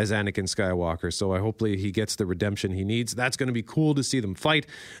as Anakin Skywalker. So hopefully he gets the redemption he needs. That's going to be cool to see them fight.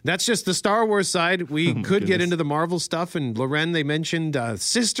 That's just the Star Wars side. We could get into the Marvel stuff, and Loren, they mentioned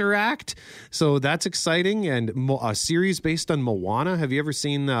Sister Act, so that's exciting, and a series based on Moana. Have you ever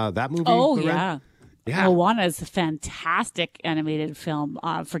seen that movie? Oh, Loren? yeah. Yeah. Moana is a fantastic animated film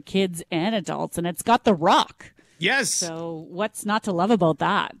for kids and adults, and it's got The Rock. Yes. So what's not to love about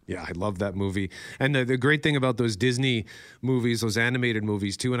that? Yeah, I love that movie. And the great thing about those Disney movies, those animated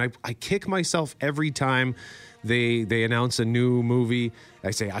movies too, and I kick myself every time they announce a new movie. I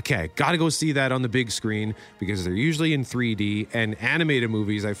say, okay, got to go see that on the big screen, because they're usually in 3D, and animated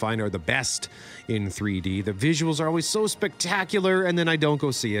movies I find are the best in 3D. The visuals are always so spectacular, and then I don't go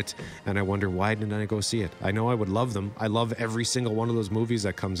see it, and I wonder, why didn't I go see it? I know I would love them. I love every single one of those movies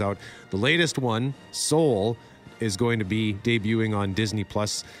that comes out. The latest one, Soul, is going to be debuting on Disney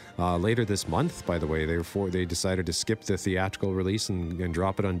Plus later this month, by the way. Therefore, they decided to skip the theatrical release and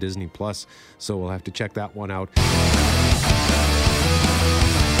drop it on Disney Plus. So we'll have to check that one out.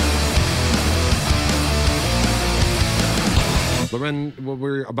 Loren, what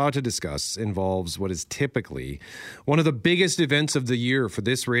we're about to discuss involves what is typically one of the biggest events of the year for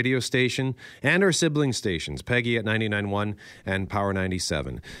this radio station and our sibling stations, Peggy at 99.1 and Power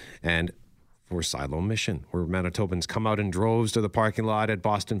 97. And for Silo Mission, where Manitobans come out in droves to the parking lot at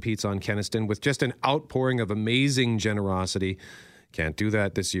Boston Pizza on Kenniston with just an outpouring of amazing generosity. Can't do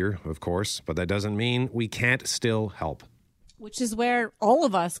that this year, of course, but that doesn't mean we can't still help. Which is where all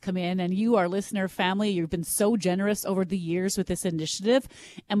of us come in, and you, our listener family, you've been so generous over the years with this initiative,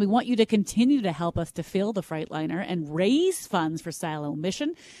 and we want you to continue to help us to fill the Freightliner and raise funds for Silo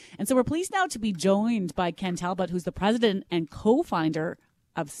Mission. And so we're pleased now to be joined by Ken Talbot, who's the president and co-founder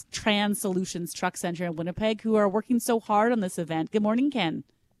of Trans Solutions Truck Center in Winnipeg, who are working so hard on this event. Good morning, Ken.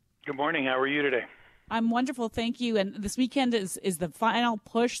 Good morning. How are you today? I'm wonderful, thank you. And this weekend is the final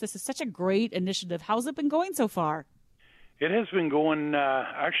push. This is such a great initiative. How's it been going so far? It has been going.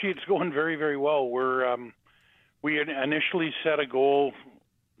 Actually, it's going very, very well. We're we initially set a goal,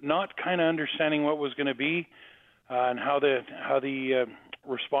 not kind of understanding what was going to be and how the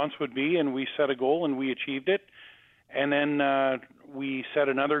response would be, and we set a goal and we achieved it. And then we set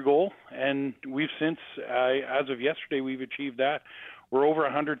another goal, and we've since, as of yesterday, we've achieved that. We're over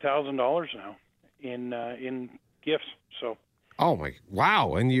 $100,000 now in gifts. So. Oh my!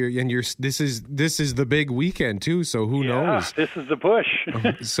 Wow! And you're this is the big weekend too. So who knows? This is the push.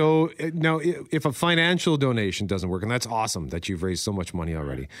 So now, if a financial donation doesn't work, and that's awesome that you've raised so much money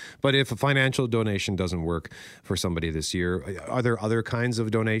already. But if a financial donation doesn't work for somebody this year, are there other kinds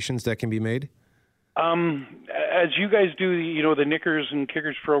of donations that can be made? As you guys do, the Knickers and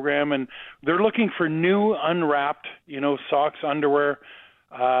Kickers program, and they're looking for new unwrapped, socks, underwear,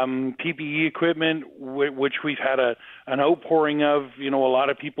 PPE equipment, which we've had an outpouring of. A lot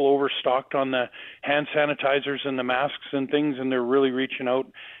of people overstocked on the hand sanitizers and the masks and things, and they're really reaching out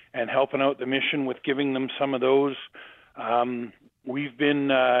and helping out the mission with giving them some of those. We've been,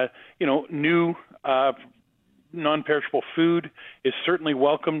 new non-perishable food is certainly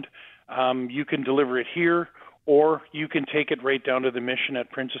welcomed. You can deliver it here, or you can take it right down to the mission at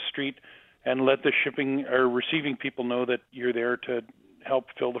Princess Street and let the shipping or receiving people know that you're there to help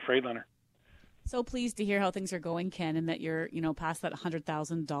fill the Freightliner. So pleased to hear how things are going, Ken, and that you're, past that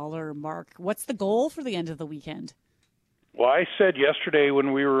 $100,000 mark. What's the goal for the end of the weekend? Well, I said yesterday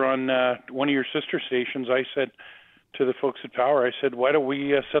when we were on one of your sister stations, I said to the folks at Power, I said, why don't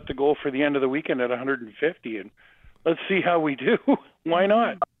we set the goal for the end of the weekend at 150, and let's see how we do. Why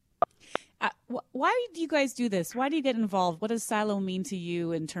not? Why do you guys do this? Why do you get involved? What does Silo mean to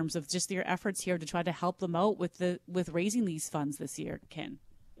you in terms of just your efforts here to try to help them out with raising these funds this year, Ken?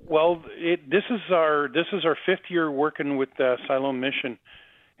 Well, this is our fifth year working with Siloam Mission,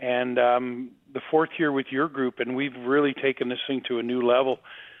 and the fourth year with your group, and we've really taken this thing to a new level.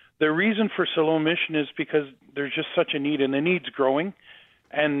 The reason for Siloam Mission is because there's just such a need, and the need's growing,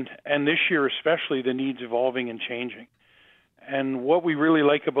 and this year especially, the need's evolving and changing. And what we really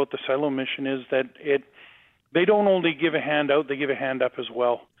like about the Siloam Mission is that they don't only give a hand out, they give a hand up as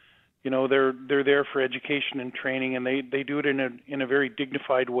well. They're there for education and training, and they do it in a very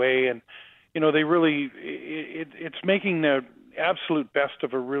dignified way. And they really it's making the absolute best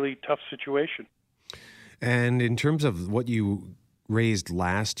of a really tough situation. And in terms of what you raised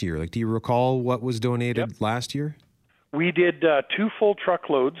last year, do you recall what was donated last year? We did 2 full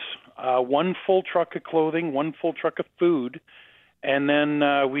truckloads. 1 full truck of clothing, 1 full truck of food, and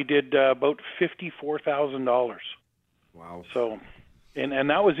then we did about $54,000. Wow! So, and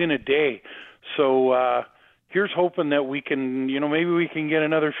that was in a day. So here's hoping that we can, maybe we can get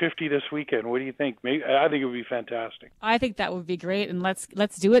another 50 this weekend. What do you think? I think it would be fantastic. I think that would be great, and let's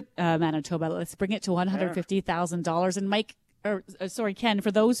do it, Manitoba. Let's bring it to $150,000. And Ken,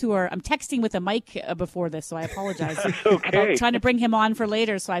 for those who I'm texting with a mic before this, so I apologize about trying to bring him on for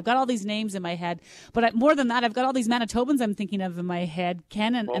later. So I've got all these names in my head. But more than that, I've got all these Manitobans I'm thinking of in my head,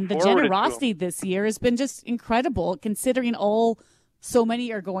 Ken, and the generosity this year has been just incredible, considering so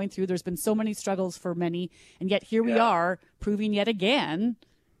many are going through. There's been so many struggles for many, and yet here we are proving yet again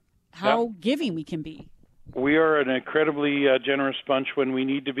how giving we can be. We are an incredibly generous bunch when we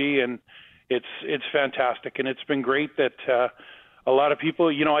need to be, and it's fantastic, and it's been great that a lot of people,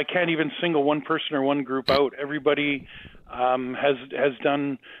 I can't even single one person or one group out. Everybody has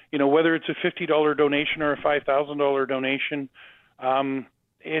done, whether it's a $50 donation or a $5,000 donation,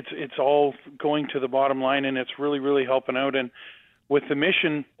 it's all going to the bottom line, and it's really, really helping out. And with the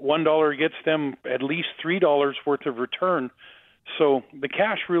mission, $1 gets them at least $3 worth of return. So the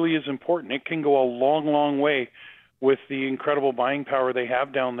cash really is important. It can go a long, long way with the incredible buying power they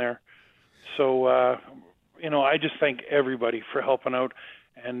have down there. So, I just thank everybody for helping out.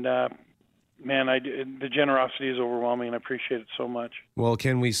 And, the generosity is overwhelming, and I appreciate it so much. Well,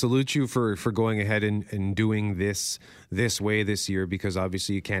 Ken, we salute you for going ahead and doing this way this year, because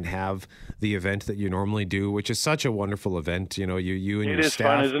obviously you can't have the event that you normally do, which is such a wonderful event. You and your staff. It is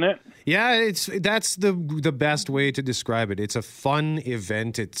fun, isn't it? Yeah, that's the best way to describe it. It's a fun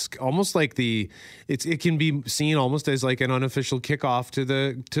event. It's almost like it can be seen almost as like an unofficial kickoff to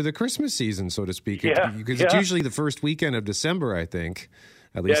the Christmas season, so to speak. Because it's usually the first weekend of December, I think.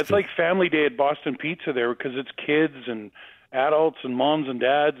 At least it's like family day at Boston Pizza there, because it's kids and adults and moms and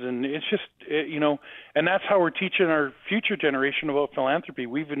dads, and it's just and that's how we're teaching our future generation about philanthropy.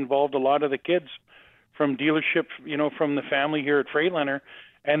 We've involved a lot of the kids from dealership, from the family here at Freightliner,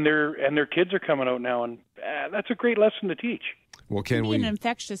 and their kids are coming out now, and that's a great lesson to teach. Well, Ken, it can be an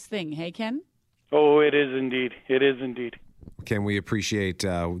infectious thing, hey, Ken? Oh, it is indeed. It is indeed. Ken, we appreciate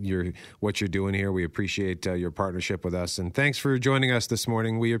what you're doing here. We appreciate your partnership with us, and thanks for joining us this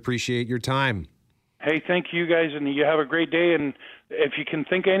morning. We appreciate your time. Hey, thank you guys, and you have a great day. And if you can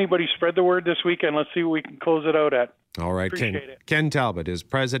think of anybody, spread the word this weekend. Let's see what we can close it out at. All right, Ken Talbot is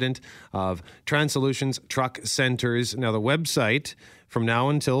president of TransSolutions Truck Centers. Now, the website from now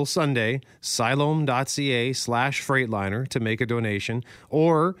until Sunday, siloam.ca/Freightliner to make a donation.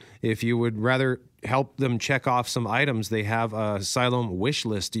 Or if you would rather help them check off some items, they have a Siloam wish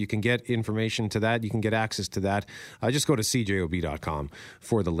list. You can get information to that. You can get access to that. Just go to cjob.com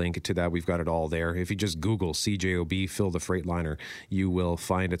for the link to that. We've got it all there. If you just Google CJOB, fill the Freightliner, you will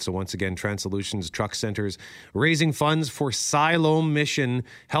find it. So once again, TransSolutions Truck Centers raising funds for Siloam mission.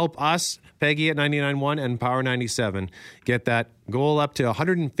 Help us, Peggy at 99.1 and Power 97, get that goal up to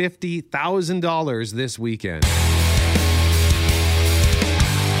 $150,000 this weekend.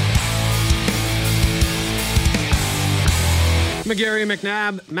 McGarry,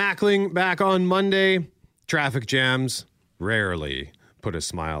 McNabb, Mackling back on Monday. Traffic jams rarely put a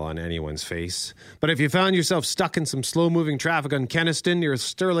smile on anyone's face. But if you found yourself stuck in some slow-moving traffic on Kenaston near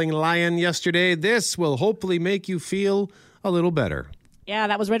Sterling Lion yesterday, this will hopefully make you feel a little better. Yeah,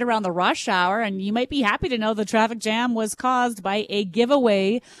 that was right around the rush hour, and you might be happy to know the traffic jam was caused by a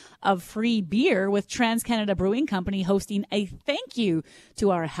giveaway of free beer, with TransCanada Brewing Company hosting a thank you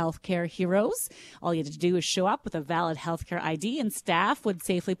to our healthcare heroes. All you had to do is show up with a valid healthcare ID, and staff would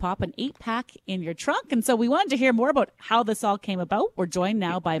safely pop an 8-pack in your trunk. And so we wanted to hear more about how this all came about. We're joined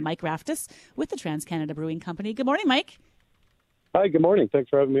now by Mike Raftis with the TransCanada Brewing Company. Good morning, Mike. Hi, good morning. Thanks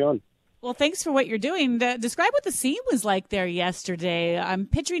for having me on. Well, thanks for what you're doing. Describe what the scene was like there yesterday. I'm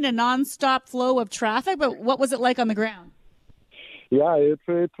picturing a nonstop flow of traffic, but what was it like on the ground? Yeah, it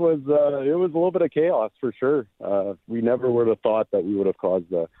was a little bit of chaos for sure. We never would have thought that we would have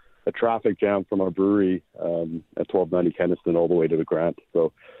caused a traffic jam from our brewery at 1290 Kenaston all the way to the Grant.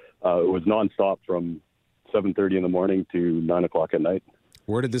 So it was nonstop from 7:30 in the morning to 9 o'clock at night.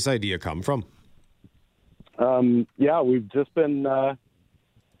 Where did this idea come from? We've just been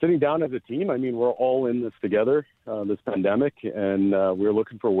sitting down as a team. I mean, we're all in this together, this pandemic, and we're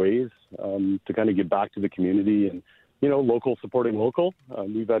looking for ways to kind of give back to the community and, local supporting local.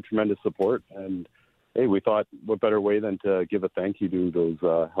 We've had tremendous support, and hey, we thought what better way than to give a thank you to those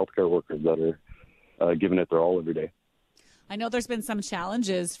healthcare workers that are giving it their all every day. I know there's been some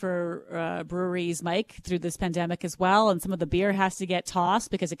challenges for breweries, Mike, through this pandemic as well, and some of the beer has to get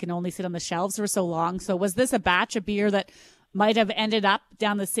tossed because it can only sit on the shelves for so long. So was this a batch of beer that might have ended up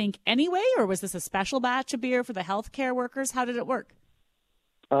down the sink anyway, or was this a special batch of beer for the healthcare workers? How did it work?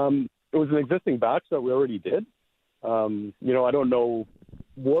 It was an existing batch that we already did. I don't know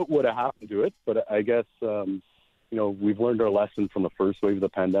what would have happened to it, but I guess, we've learned our lesson from the first wave of the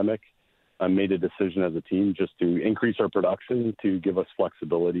pandemic. I made a decision as a team just to increase our production to give us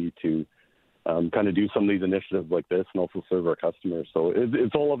flexibility to kind of do some of these initiatives like this and also serve our customers. So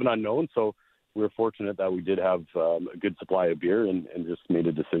it's all of an unknown. So we're fortunate that we did have a good supply of beer and just made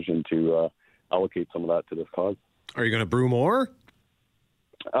a decision to allocate some of that to this cause. Are you going to brew more?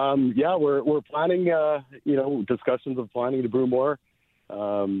 We're planning, discussions of planning to brew more.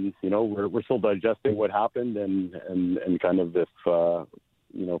 We're still digesting what happened and kind of if we're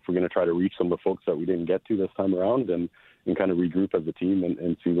going to try to reach some of the folks that we didn't get to this time around and kind of regroup as a team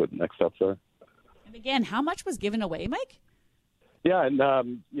and see what next steps are. And again, how much was given away, Mike? Yeah,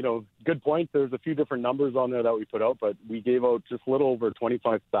 and, good point. There's a few different numbers on there that we put out, but we gave out just a little over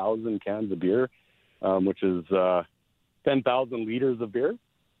 25,000 cans of beer, which is 10,000 liters of beer.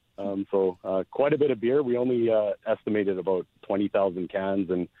 So quite a bit of beer. We only estimated about 20,000 cans,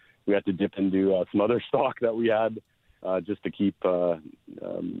 and we had to dip into some other stock that we had just to keep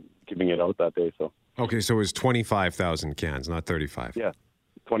giving it out that day. So okay, so it was 25,000 cans, not 35. Yeah,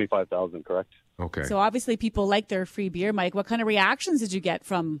 25,000, correct. Okay. So obviously people like their free beer, Mike. What kind of reactions did you get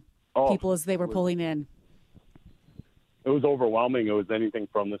from people as they were pulling in? It was overwhelming. It was anything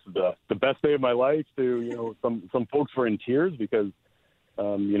from this is the best day of my life to, some folks were in tears because,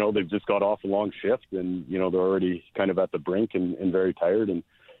 they've just got off a long shift and, they're already kind of at the brink and very tired and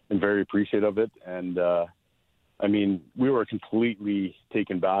very appreciative of it. And, we were completely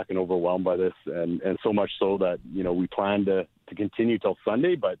taken back and overwhelmed by this and so much so that, we planned to continue till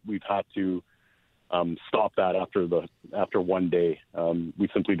Sunday, but we've had to stop that after one day. We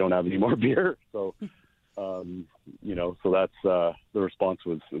simply don't have any more beer. So, so that's the response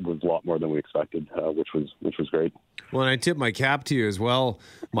was a lot more than we expected, which was great. Well, and I tip my cap to you as well,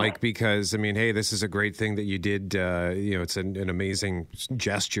 Mike, because hey, this is a great thing that you did. It's an amazing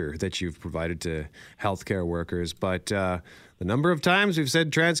gesture that you've provided to healthcare workers. But the number of times we've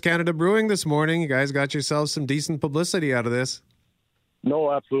said TransCanada Brewing this morning, you guys got yourselves some decent publicity out of this.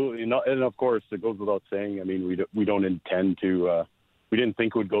 No, absolutely not. And of course, it goes without saying. We don't intend to. We didn't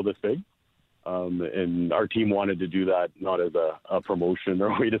think it would go this big. And our team wanted to do that not as a promotion or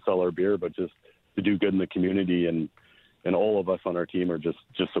a way to sell our beer, but just to do good in the community. And all of us on our team are just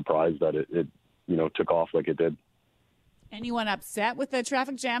surprised that it took off like it did. Anyone upset with the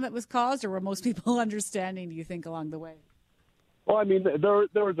traffic jam that was caused, or were most people understanding, do you think, along the way? Well, I mean,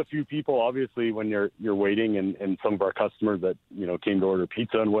 there was a few people, obviously, when you're waiting, and some of our customers that, came to order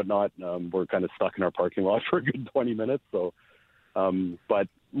pizza and whatnot, were kind of stuck in our parking lot for a good 20 minutes. So, but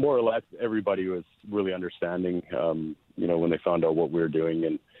more or less, everybody was really understanding, when they found out what we were doing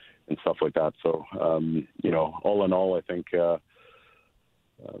and stuff like that. So, all in all, I think,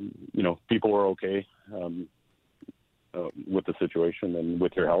 people were okay with the situation, and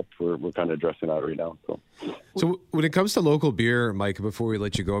with your help, we're kind of addressing that right now. So when it comes to local beer, Mike, before we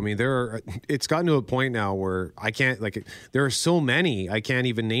let you go, I mean, it's gotten to a point now where I can't, there are so many, I can't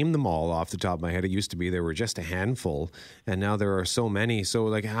even name them all off the top of my head. It used to be there were just a handful, and now there are so many.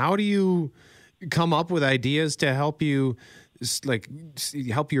 So how do you come up with ideas to help you,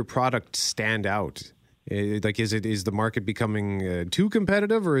 help your product stand out? Is the market becoming too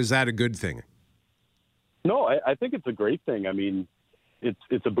competitive, or is that a good thing? No, I think it's a great thing. I mean,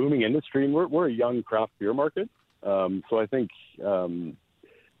 it's a booming industry, and we're a young craft beer market. So I think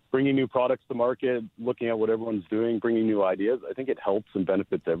bringing new products to market, looking at what everyone's doing, bringing new ideas, I think it helps and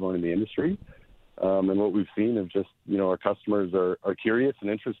benefits everyone in the industry. And what we've seen is just, our customers are curious and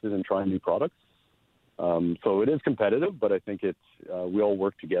interested in trying new products. So it is competitive, but I think we all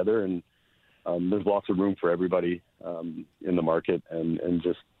work together, and there's lots of room for everybody in the market, and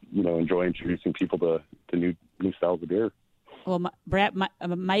just enjoy introducing people to new styles of beer. Well, Brett,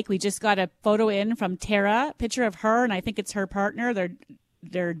 Mike, we just got a photo in from Tara, picture of her, and I think it's her partner.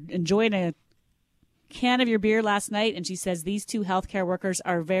 They're enjoying a can of your beer last night, and she says these two healthcare workers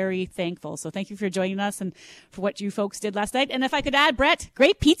are very thankful. So thank you for joining us and for what you folks did last night. And if I could add, Brett,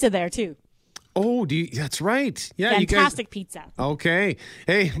 great pizza there too. Oh, that's right. Yeah, fantastic pizza. Okay.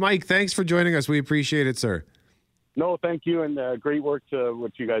 Hey, Mike, thanks for joining us. We appreciate it, sir. No, thank you, and great work to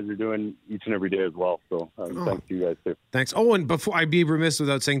what you guys are doing each and every day as well. So thanks to you guys too. Thanks. Oh, and before I'd be remiss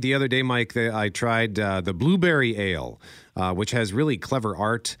without saying, the other day, Mike, I tried the Blueberry Ale, which has really clever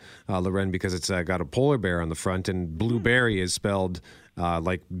art, Loren, because it's got a polar bear on the front, and blueberry is spelled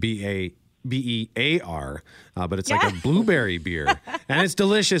like BEAR, but it's like a blueberry beer, and it's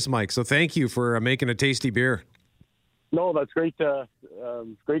delicious, Mike. So thank you for making a tasty beer. No, that's great.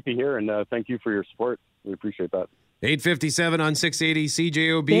 Great to hear, and thank you for your support. We appreciate that. 8:57 on 680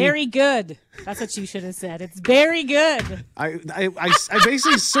 CJOB. Very good. That's what you should have said. It's very good. I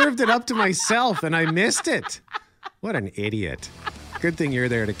basically served it up to myself, and I missed it. What an idiot. Good thing you're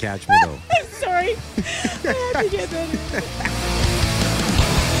there to catch me, though. I'm sorry. I had to get that.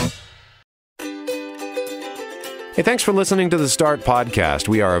 Hey, thanks for listening to the Start Podcast.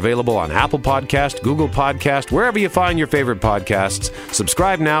 We are available on Apple Podcast, Google Podcast, wherever you find your favorite podcasts.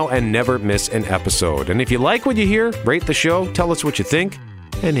 Subscribe now and never miss an episode. And if you like what you hear, rate the show, tell us what you think,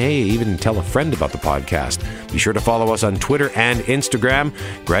 and hey, even tell a friend about the podcast. Be sure to follow us on Twitter and Instagram.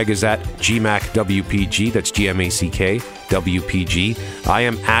 Greg is at GMackWPG, that's GMACKWPG. I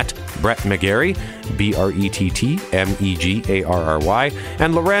am at Brett McGarry, BRETTMEGARRY.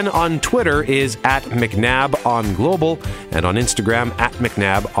 And Loren on Twitter is at McNabb on Global, and on Instagram at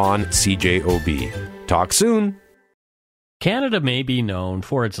McNabb on CJOB. Talk soon. Canada may be known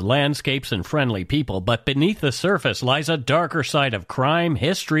for its landscapes and friendly people, but beneath the surface lies a darker side of crime,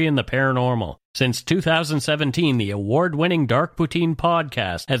 history, and the paranormal. Since 2017, the award-winning Dark Poutine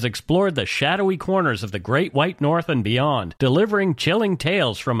podcast has explored the shadowy corners of the Great White North and beyond, delivering chilling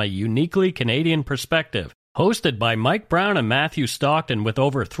tales from a uniquely Canadian perspective. Hosted by Mike Brown and Matthew Stockton with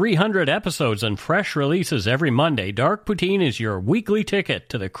over 300 episodes and fresh releases every Monday, Dark Poutine is your weekly ticket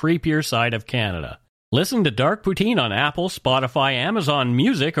to the creepier side of Canada. Listen to Dark Poutine on Apple, Spotify, Amazon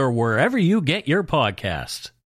Music, or wherever you get your podcasts.